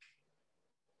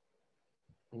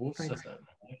 Awesome.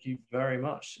 Thank you very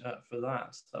much for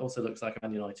that. That also looks like a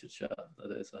Man United shirt.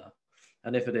 That is,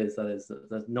 and if it is,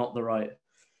 that's not the right.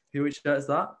 Which shirt is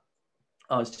that?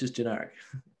 Oh, it's just generic.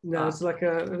 No, it's like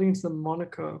I think it's the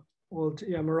Monaco. Well,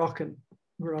 yeah, Moroccan.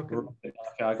 Okay,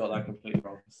 I got that completely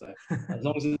wrong. So as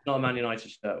long as it's not a Man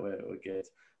United shirt, we're good.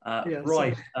 Yeah,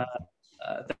 right.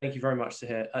 Thank you very much to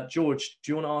hear. George,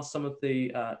 do you want to ask some of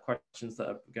the questions that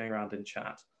are going around in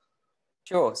chat?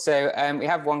 Sure. So we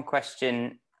have one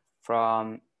question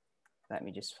from, let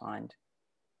me just find.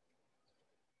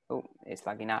 Oh, it's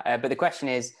lagging out. But the question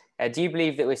is, do you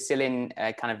believe that we're still in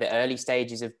kind of the early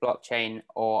stages of blockchain,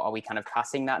 or are we kind of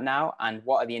passing that now? And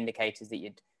what are the indicators that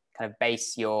you'd kind of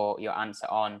base your answer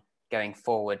on going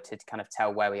forward to kind of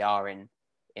tell where we are in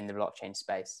the blockchain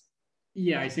space?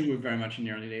 Yeah, I think we're very much in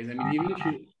the early days. I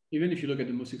mean, even if you look at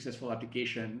the most successful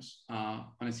applications on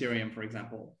Ethereum, for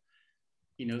example,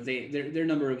 their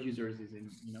number of users is in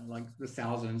like the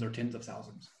thousands or tens of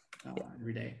thousands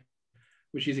every day,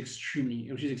 which is extremely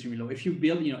low. If you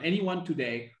build, anyone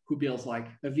today who builds like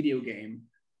a video game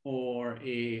or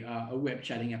a web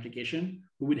chatting application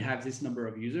who would have this number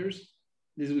of users,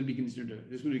 this would be considered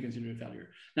a failure.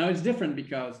 Now it's different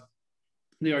because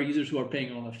there are users who are paying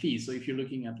a lot of fees. So if you're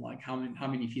looking at like how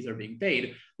many fees are being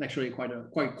paid, actually quite a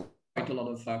lot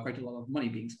of money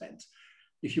being spent.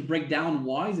 If you break down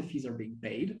why the fees are being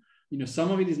paid,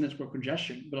 some of it is network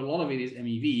congestion, but a lot of it is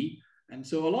MEV. And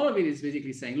so a lot of it is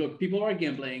basically saying, look, people are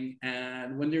gambling,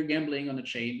 and when they're gambling on the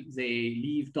chain, they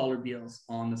leave dollar bills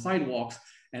on the sidewalks,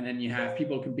 and then you have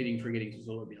people competing for getting those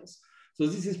dollar bills. So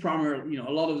this is primarily, a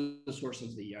lot of the source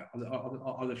of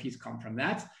the fees come from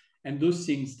that. And those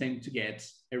things tend to get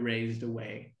erased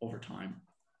away over time.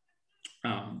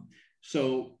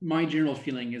 So my general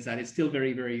feeling is that it's still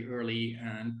very, very early,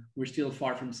 and we're still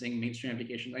far from seeing mainstream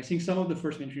applications. I think some of the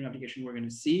first mainstream applications we're going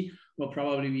to see will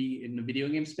probably be in the video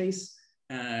game space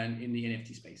and in the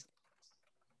NFT space.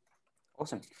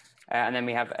 Awesome. And then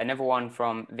we have another one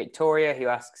from Victoria, who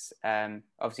asks,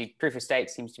 obviously proof of stake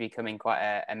seems to be becoming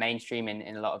quite a mainstream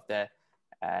in a lot of the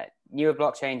newer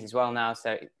blockchains as well now,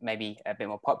 so maybe a bit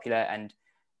more popular. And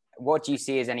what do you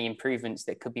see as any improvements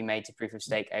that could be made to proof of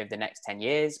stake over the next 10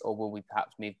 years, or will we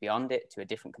perhaps move beyond it to a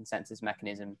different consensus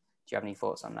mechanism? Do you have any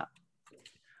thoughts on that?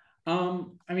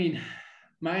 I mean,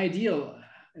 the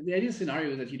ideal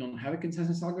scenario is that you don't have a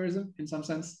consensus algorithm in some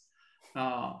sense.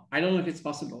 I don't know if it's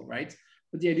possible, right?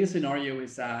 But the ideal scenario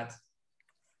is that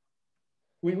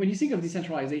when you think of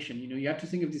decentralization, you have to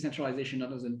think of decentralization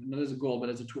not as a goal, but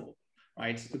as a tool,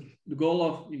 right? The goal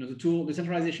of the tool,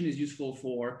 decentralization is useful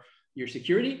for your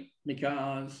security,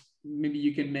 because maybe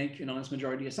you can make an honest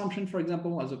majority assumption, for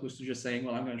example, as opposed to just saying,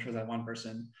 well, I'm going to trust that one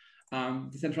person.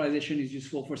 Decentralization is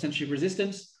useful for censorship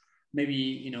resistance.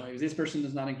 Maybe, if this person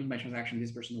does not include my transaction,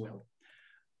 this person will.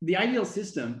 The ideal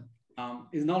system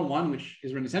is not one which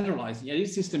is really centralized. The edit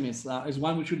system is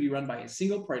one which should be run by a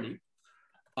single party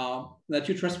that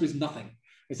you trust with nothing.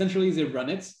 Essentially, they run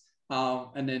it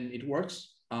and then it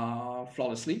works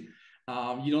flawlessly.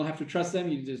 You don't have to trust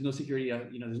them. There's no security.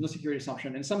 There's no security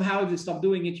assumption. And somehow, if they stop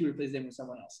doing it, you replace them with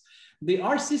someone else. There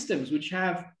are systems which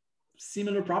have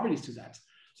similar properties to that.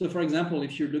 So, for example,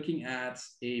 if you're looking at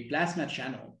a plasma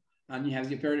channel and you have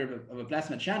the operator of a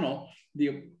plasma channel,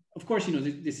 of course,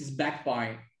 this is backed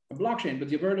by a blockchain, but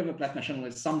the operator of a plasma channel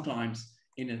is sometimes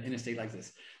in a state like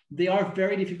this. They are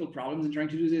very difficult problems in trying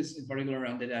to do this, in particular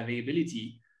around data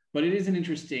availability. But it is an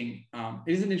interesting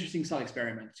thought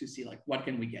experiment to see, like, what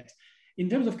can we get in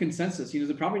terms of consensus.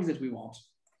 The properties that we want.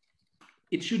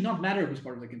 It should not matter who's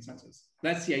part of the consensus.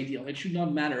 That's the ideal. It should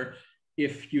not matter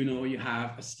if you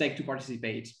have a stake to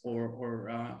participate or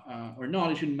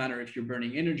not. It shouldn't matter if you're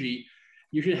burning energy.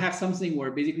 You should have something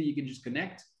where basically you can just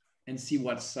connect and see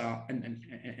what's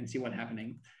and see what's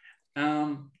happening.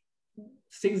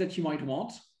 Things that you might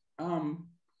want.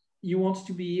 You want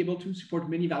to be able to support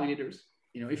many validators.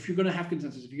 If you're going to have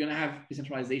consensus, if you're going to have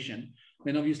decentralization,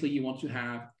 then obviously you want to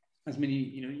have as many,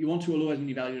 you want to allow as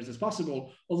many validators as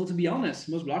possible. Although, to be honest,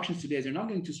 most blockchains today, they're not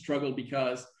going to struggle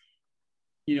because,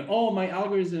 my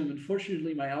algorithm,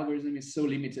 unfortunately, my algorithm is so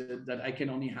limited that I can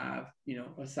only have,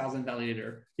 1,000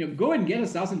 validator. Go and get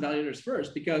 1,000 validators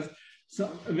first, because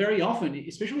very often,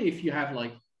 especially if you have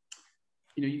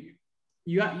generally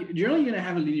you're going to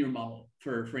have a linear model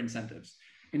for incentives,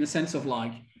 in the sense of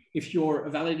if you're a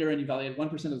validator and you validate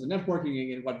 1% of the network, you're going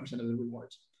to get 1% of the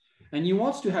rewards. And you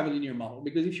want to have a linear model,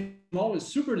 because if your model is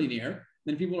super linear,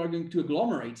 then people are going to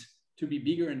agglomerate to be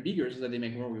bigger and bigger so that they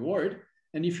make more reward.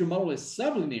 And if your model is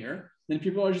sublinear, then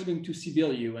people are just going to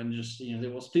Sibyl you and just, they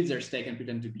will split their stake and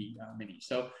pretend to be many.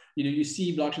 So, you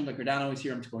see blockchains like Cardano,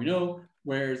 Ethereum 2.0,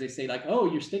 where they say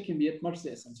oh, your stake can be at much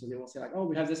this. And so they will say oh,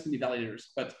 we have this many validators.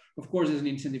 But of course, there's an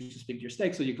incentive to split your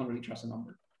stake, so you can't really trust a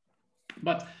number.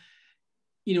 But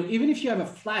even if you have a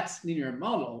flat linear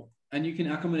model and you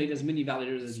can accommodate as many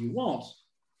validators as you want,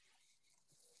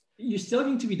 you're still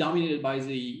going to be dominated by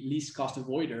the least cost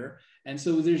avoider. And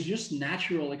so there's just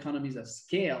natural economies of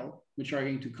scale which are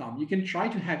going to come. You can try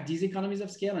to have these economies of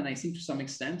scale, and I think to some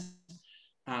extent,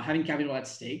 having capital at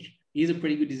stake is a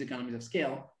pretty good these economies of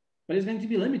scale, but it's going to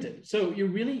be limited. So you're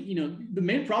really, the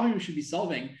main problem you should be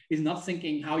solving is not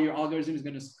thinking how your algorithm is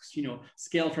going to,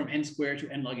 scale from n squared to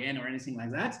n log n or anything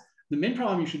like that. The main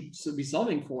problem you should be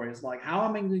solving for is how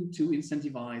am I going to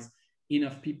incentivize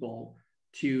enough people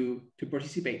to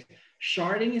participate?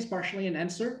 Sharding is partially an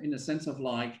answer, in the sense of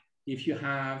if you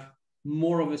have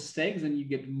more of a stake, then you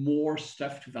get more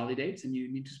stuff to validate and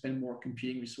you need to spend more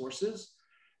computing resources.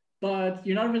 But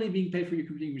you're not really being paid for your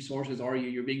computing resources, are you?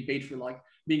 You're being paid for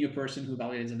being a person who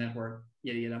validates a network,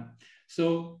 yada yada.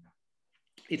 So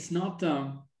it's not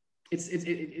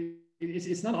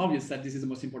it's not obvious that this is the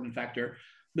most important factor.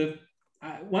 The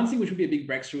one thing which would be a big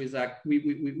breakthrough is that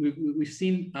we've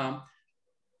seen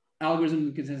algorithms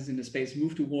and consensus in the space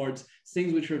move towards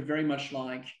things which are very much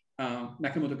like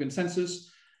Nakamoto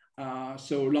consensus.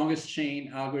 So longest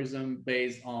chain algorithm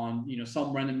based on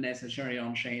some randomness and generally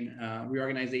on-chain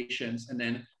reorganizations, and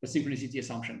then the synchronicity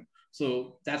assumption.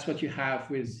 So that's what you have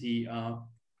with the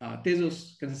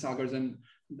Tezos consensus algorithm,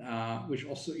 which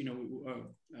also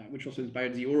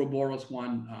inspired the Ouroboros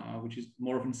one, which is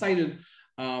more often cited.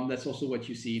 That's also what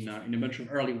you see in a bunch of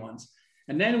early ones.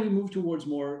 And then we move towards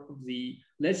more of the,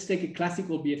 let's take a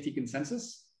classical BFT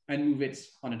consensus and move it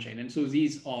on a chain. And so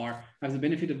these have the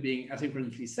benefit of being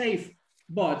asynchronously safe,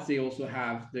 but they also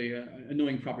have the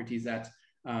annoying properties that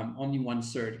only one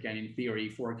third can, in theory,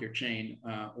 fork your chain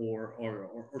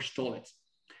or stall it.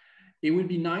 It would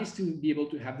be nice to be able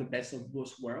to have the best of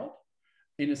both worlds,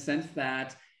 in a sense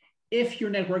that if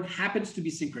your network happens to be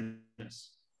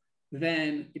synchronous,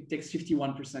 then it takes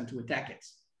 51% to attack it,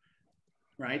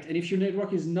 right? And if your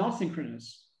network is not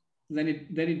synchronous, then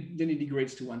it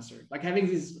degrades to 1/3. Having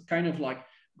this kind of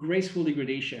graceful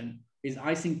degradation is,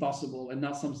 I think, possible and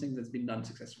not something that's been done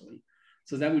successfully.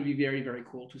 So that would be very, very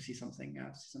cool to see something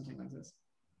like this.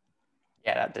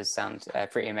 Yeah, that does sound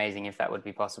pretty amazing if that would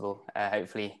be possible,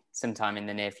 hopefully sometime in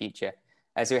the near future.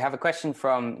 So we have a question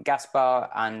from Gaspar,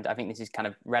 and I think this is kind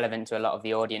of relevant to a lot of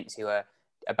the audience who are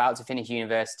about to finish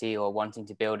university or wanting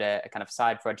to build a kind of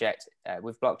side project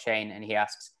with blockchain. And he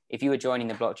asks, if you were joining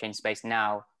the blockchain space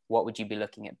now, what would you be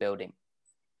looking at building?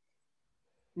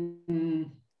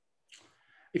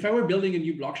 If I were building a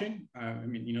new blockchain,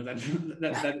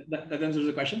 that answers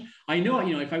the question. I know,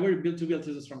 if I were to build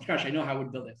Tezos from scratch, I know how I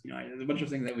would build it. There's a bunch of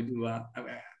things I would do. I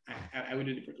would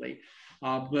do differently.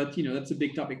 But that's a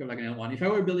big topic of an L1. If I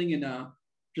were building in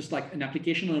just like an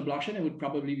application on a blockchain, I would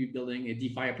probably be building a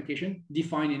DeFi application,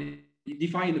 DeFi in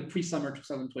the pre-summer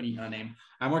 2020 name.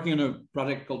 I'm working on a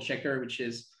project called Checker, which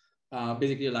is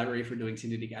basically a library for doing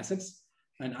synthetic assets.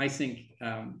 And I think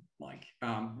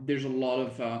there's a lot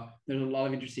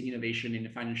of interesting innovation in the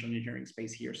financial engineering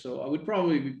space here. So I would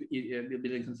probably be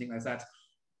building something like that,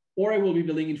 or I will be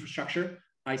building infrastructure.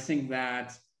 I think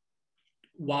that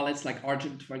wallets like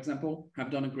Argent, for example,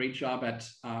 have done a great job at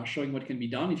showing what can be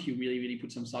done if you really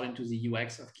put some thought into the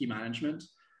UX of key management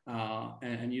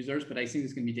and users. But I think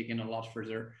this can be taken a lot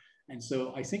further. And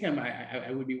so I think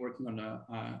I would be working on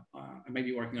I might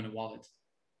be working on a wallet.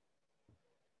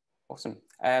 Awesome.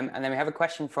 And then we have a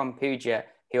question from Pooja,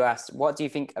 who asked, what do you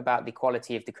think about the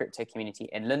quality of the crypto community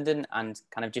in London? And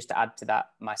kind of just to add to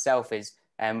that myself is,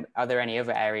 are there any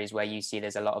other areas where you see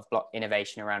there's a lot of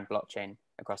innovation around blockchain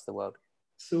across the world?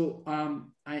 So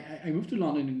I moved to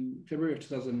London in February of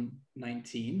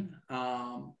 2019.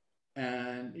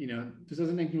 And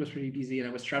 2019 was pretty busy, and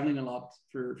I was traveling a lot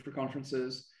for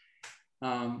conferences.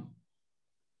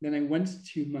 Then I went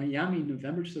to Miami in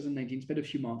November 2019, spent a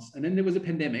few months, and then there was a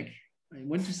pandemic. I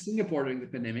went to Singapore during the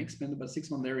pandemic, spent about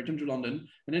 6 months there, returned to London,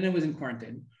 and then I was in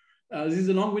quarantine. This is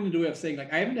a long-winded way of saying,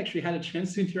 like, I haven't actually had a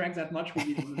chance to interact that much with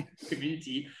the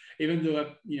community, even though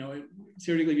I've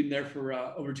theoretically been there for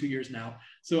over 2 years now.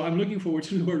 So I'm looking forward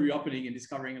to the world reopening and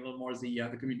discovering a little more of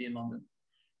the community in London.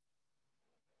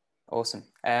 Awesome.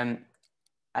 And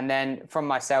then from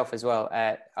myself as well,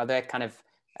 are there kind of,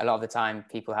 a lot of the time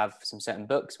people have some certain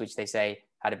books which they say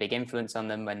had a big influence on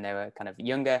them when they were kind of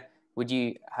younger. Would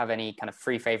you have any kind of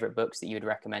 3 favorite books that you would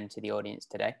recommend to the audience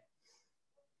today?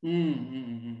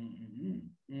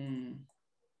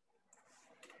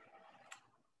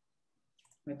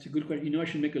 That's a good question. I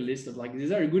should make a list of like,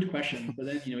 these are a good question, but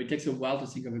then, it takes a while to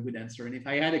think of a good answer. And if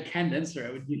I had a canned answer,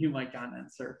 I would give you my canned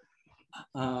answer.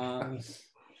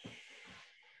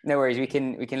 No worries, we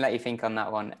can let you think on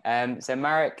that one. So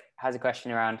Marek has a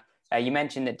question around, you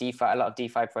mentioned that DeFi, a lot of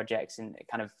DeFi projects and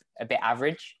kind of a bit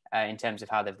average in terms of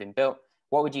how they've been built.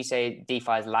 What would you say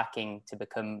DeFi is lacking to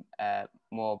become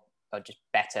more or just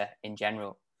better in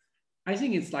general? I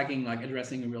think it's lacking like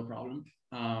addressing a real problem.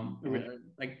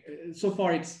 So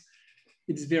far it's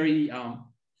very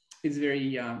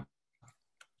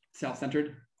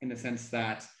self-centered in the sense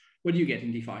that, what do you get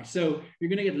in DeFi? So you're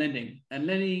going to get lending, and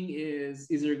lending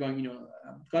is either going,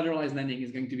 collateralized lending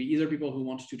is going to be either people who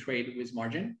want to trade with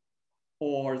margin,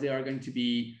 or they are going to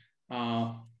be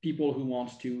people who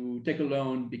want to take a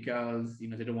loan because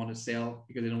they don't want to sell,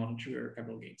 because they don't want to trigger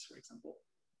capital gains, for example.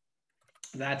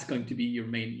 That's going to be your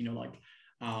main,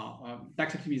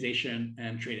 tax optimization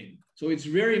and trading. So it's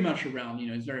very much around,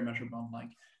 like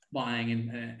buying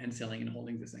and selling and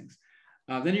holding these things.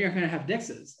 Then you're going to have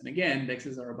DEXs. And again,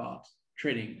 DEXs are about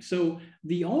trading. So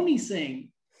the only thing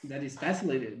that is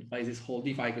facilitated by this whole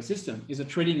DeFi ecosystem is a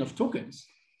trading of tokens.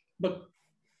 But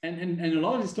and a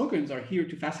lot of these tokens are here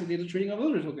to facilitate the trading of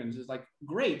other tokens. It's like,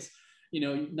 great.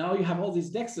 Now you have all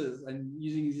these DEXs, and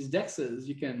using these DEXs,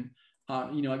 you can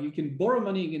you can borrow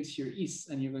money against your ETH,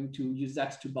 and you're going to use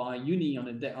that to buy Uni on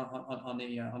a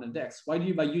DEX. Why do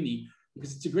you buy Uni?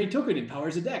 Because it's a great token. It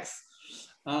powers a DEX.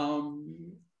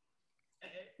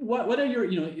 What are your,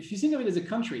 if you think of it as a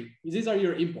country, these are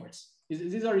your imports.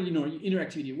 These are, inner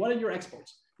activity. What are your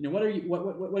exports? What are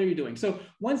you doing? So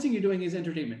one thing you're doing is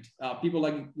entertainment. People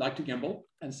like to gamble,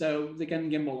 and so they can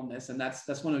gamble on this, and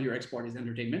that's one of your export is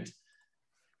entertainment.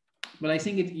 But I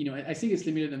think I think it's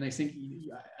limited, and I think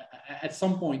at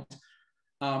some point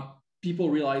people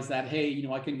realize that, hey,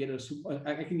 I can get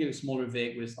a smaller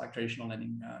vig with like traditional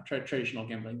lending, traditional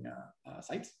gambling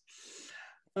sites.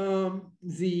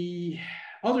 The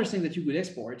other thing that you could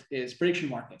export is prediction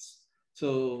markets.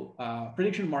 So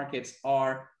prediction markets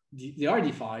are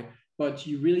DeFi, but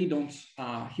you really don't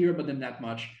hear about them that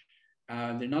much.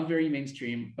 They're not very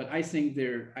mainstream, but I think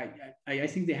I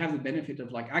think they have the benefit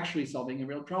of like actually solving a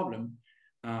real problem.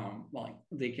 Like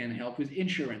they can help with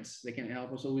insurance. They can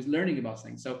help also with learning about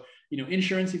things. So,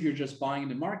 insurance, if you're just buying in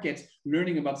the market,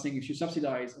 learning about things, if you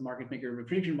subsidize a market maker with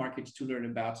prediction markets to learn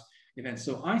about events.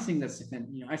 So I think that's a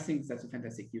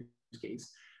fantastic use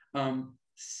case.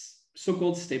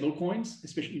 So-called stable coins,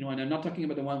 especially, and I'm not talking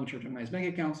about the one which are tokenized bank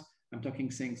accounts. I'm talking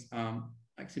things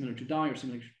like similar to DAI or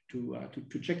similar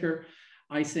to Checker.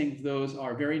 I think those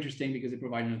are very interesting because they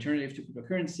provide an alternative to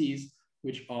cryptocurrencies,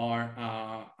 which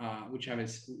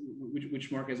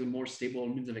mark as a more stable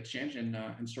means of exchange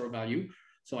and store value.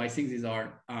 So I think these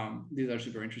are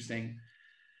super interesting.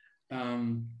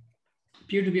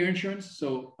 Peer-to-peer insurance,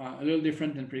 so a little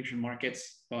different than prediction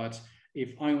markets, but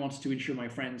if I want to insure my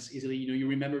friends easily, you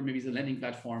remember maybe the lending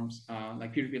platforms,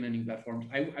 like peer-to-peer lending platforms.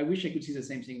 I wish I could see the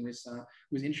same thing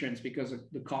with insurance, because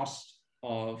the cost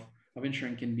of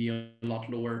insurance can be a lot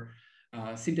lower.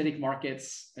 Synthetic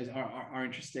markets are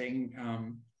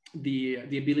interesting.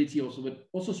 The ability also, but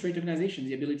also straight tokenization,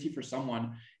 the ability for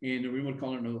someone in a remote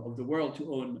corner of the world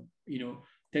to own,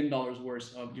 $10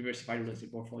 worth of diversified real estate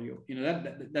portfolio.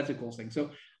 That's a cool thing.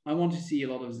 So I want to see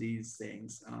a lot of these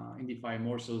things in DeFi,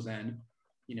 more so than,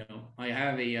 I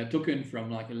have a token from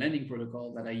like a lending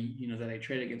protocol that I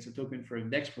trade against a token for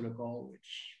index protocol,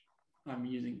 which I'm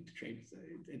using to trade. So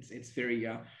it's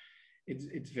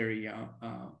very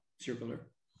circular.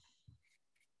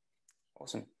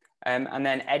 Awesome. And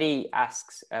then Eddie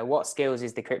asks, what skills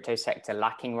is the crypto sector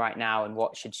lacking right now, and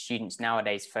what should students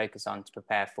nowadays focus on to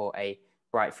prepare for a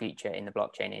bright future in the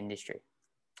blockchain industry?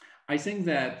 I think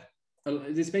that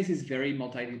this space is very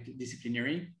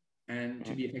multidisciplinary, and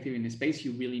to be effective in this space,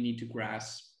 you really need to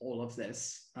grasp all of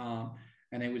this.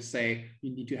 And I would say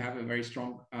you need to have a very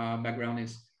strong background in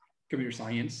computer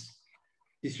science,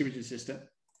 distributed system,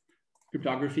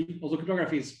 cryptography. Although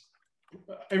cryptography is,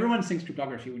 everyone thinks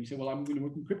cryptography when you say, well, I'm going to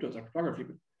work in cryptos or cryptography,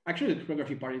 but actually the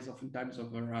cryptography part is oftentimes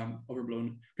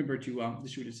overblown compared to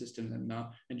distributed systems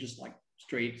and just like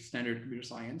straight standard computer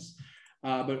science.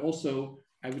 But also,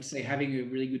 I would say having a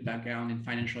really good background in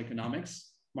financial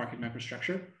economics, market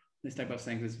microstructure, this type of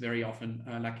things is very often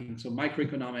lacking. So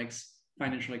microeconomics,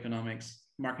 financial economics,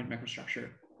 market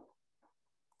microstructure.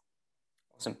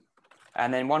 Awesome.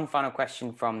 And then one final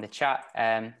question from the chat.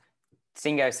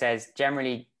 Singo says,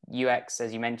 generally UX,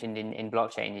 as you mentioned in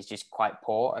blockchain, is just quite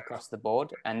poor across the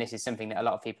board. And this is something that a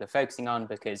lot of people are focusing on,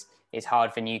 because it's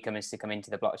hard for newcomers to come into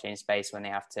the blockchain space when they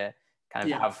have to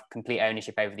kind of have complete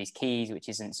ownership over these keys, which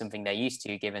isn't something they're used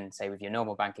to, given, say, with your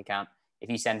normal bank account, if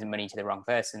you send money to the wrong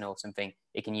person or something,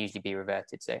 it can usually be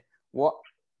reverted. So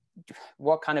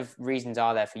what kind of reasons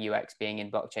are there for UX being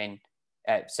in blockchain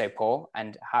so poor,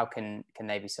 and how can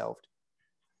they be solved?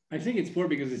 I think it's poor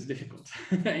because it's difficult.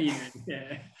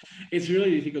 It's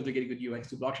really difficult to get a good UX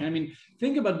to blockchain. I mean,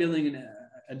 think about building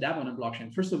a dApp on a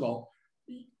blockchain. First of all,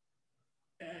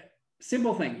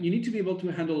 simple thing, you need to be able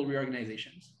to handle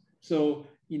reorganizations. So,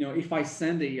 if I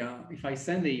send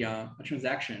a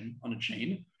transaction on a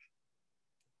chain,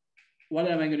 what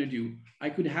am I going to do?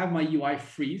 I could have my UI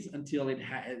freeze until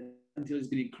it's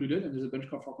been included and there's a bunch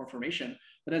of confirmation,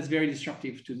 but that's very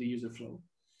disruptive to the user flow.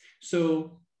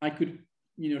 So I could,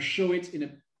 show it in a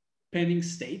pending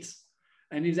state.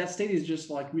 And if that state is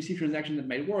just like receive transaction, that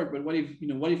might work. But what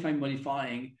if I'm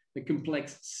modifying the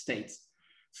complex state?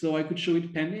 So I could show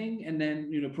it pending and then,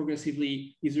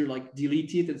 progressively either like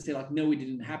delete it and say like, no, it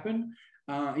didn't happen.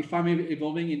 If I'm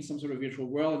evolving in some sort of virtual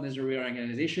world and there's a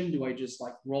reorganization, do I just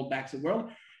like roll back the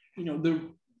world?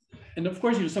 And of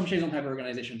course, some chains don't have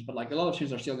organizations, but like a lot of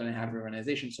chains are still going to have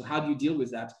organizations. So how do you deal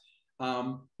with that?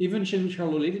 Even chains which are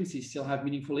low latency still have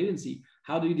meaningful latency.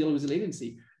 How do you deal with the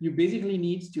latency? You basically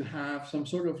need to have some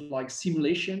sort of like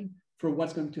simulation for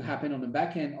what's going to happen on the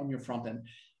back end, on your front end.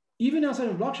 Even outside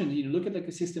of blockchain, look at like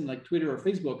a system like Twitter or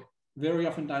Facebook. Very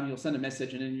often you'll send a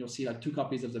message and then you'll see like 2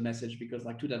 copies of the message because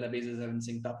like 2 databases haven't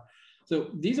synced up. So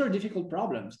these are difficult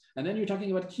problems. And then you're talking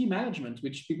about key management,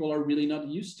 which people are really not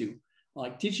used to.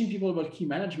 Like teaching people about key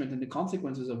management and the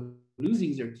consequences of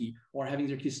losing their key or having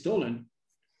their key stolen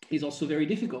is also very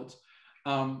difficult.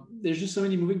 There's just so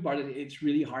many moving parts that it's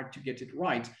really hard to get it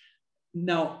right.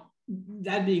 Now,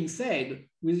 that being said,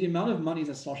 with the amount of money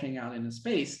that's sloshing out in the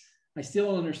space, I still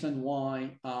don't understand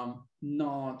why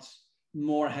not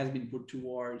more has been put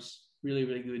towards really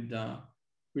good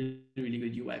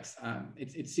UX.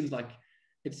 It seems like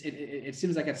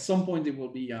at some point there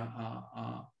will be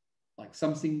like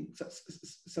something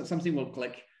will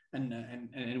click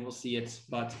and we'll see it,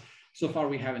 but so far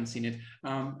we haven't seen it.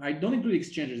 I don't include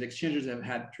exchanges. Exchanges have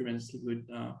had tremendously good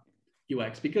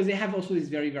UX because they have also this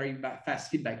very fast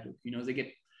feedback loop. They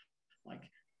get like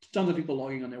tons of people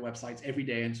logging on their websites every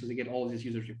day, and so they get all of these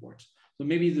users reports. So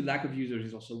maybe the lack of users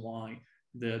is also why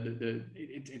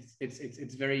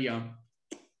it's very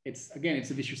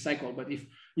it's a vicious cycle. But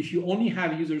if you only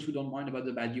have users who don't mind about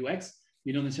the bad UX,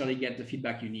 you don't necessarily get the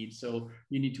feedback you need. So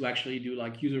you need to actually do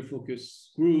like user focus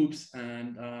groups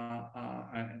and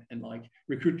like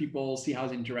recruit people, see how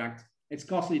they interact. It's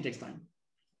costly, it takes time.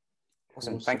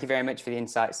 Awesome. Thank you very much for the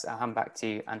insights. I'll hand back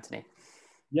to Anthony.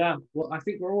 Yeah, well, I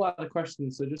think we're all out of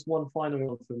questions. So just one final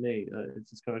one for me. It's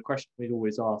just kind of a question we'd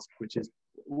always ask, which is,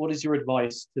 what is your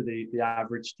advice to the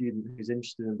average student who's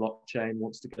interested in blockchain,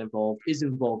 wants to get involved, is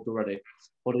involved already?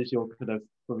 What is your kind of,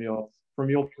 from your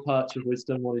perch of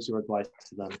wisdom, what is your advice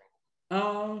to them?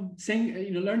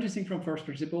 Learn to think from first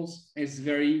principles. It's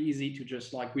very easy to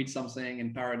just like read something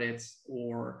and parrot it,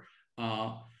 or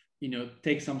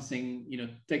take something,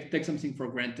 take something for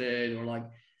granted, or like,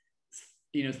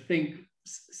 think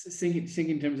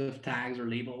in terms of tags or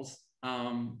labels.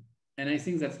 And I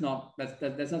think that's not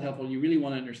helpful. You really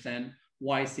want to understand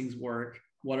why things work,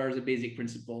 what are the basic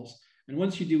principles, and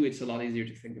once you do, it's a lot easier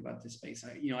to think about this space.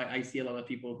 I see a lot of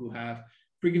people who have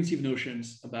preconceived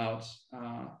notions about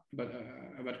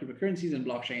cryptocurrencies and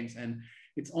blockchains, and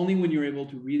it's only when you're able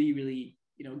to really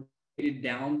get it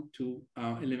down to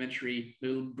elementary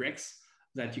little bricks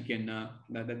that you can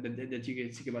that you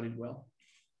can think about it well.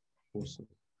 Awesome.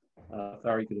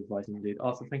 Very good advice indeed,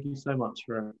 Arthur. Thank you so much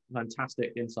for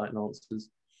fantastic insight and answers,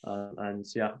 and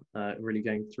yeah, really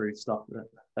going through stuff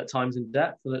at times in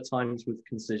depth and at times with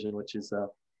concision, which is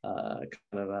kind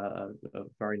of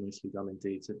very nicely done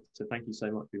indeed. So thank you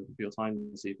so much for your time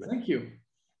this evening. Thank you.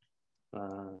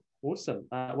 Awesome.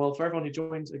 Well, for everyone who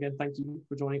joined, again, thank you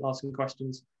for joining, asking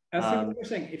questions.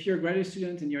 If you're a graduate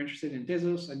student and you're interested in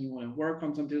Tezos and you want to work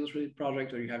on some Tezos related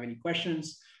project, or you have any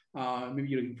questions, maybe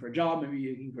you're looking for a job, maybe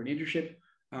you're looking for an internship,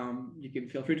 you can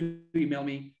feel free to email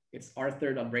me. It's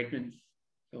arthur.breitman,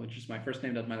 which is my first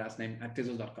name, my last name, at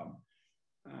tezos.com.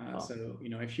 So,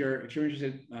 if you're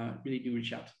interested, really do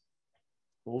reach out.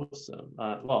 Awesome.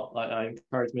 Well, I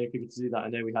encourage many people to do that. I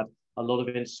know we had a lot of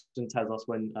interest in Tezos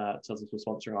when Tezos was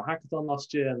sponsoring our hackathon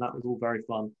last year, and that was all very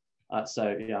fun.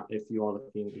 So yeah, if you're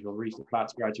recently about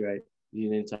to graduate, you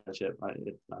need an internship, I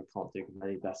can't think of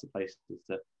any better places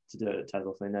to do it at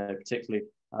Tezos. I know particularly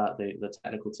the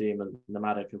technical team and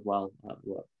Nomadic as well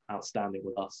were outstanding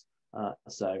with us.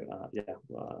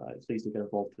 Please do get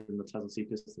involved in the Tezos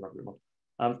ecosystem, everyone.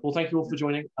 Well, thank you all for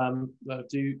joining.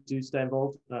 Do stay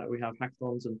involved. We have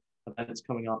hackathons and events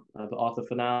coming up. But Arthur,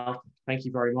 for now, thank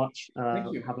you very much.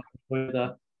 Thank you. Have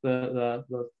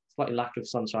the slightly lack of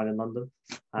sunshine in London,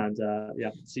 and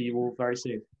see you all very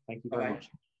soon. Thank you very much.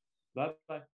 Bye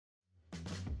bye.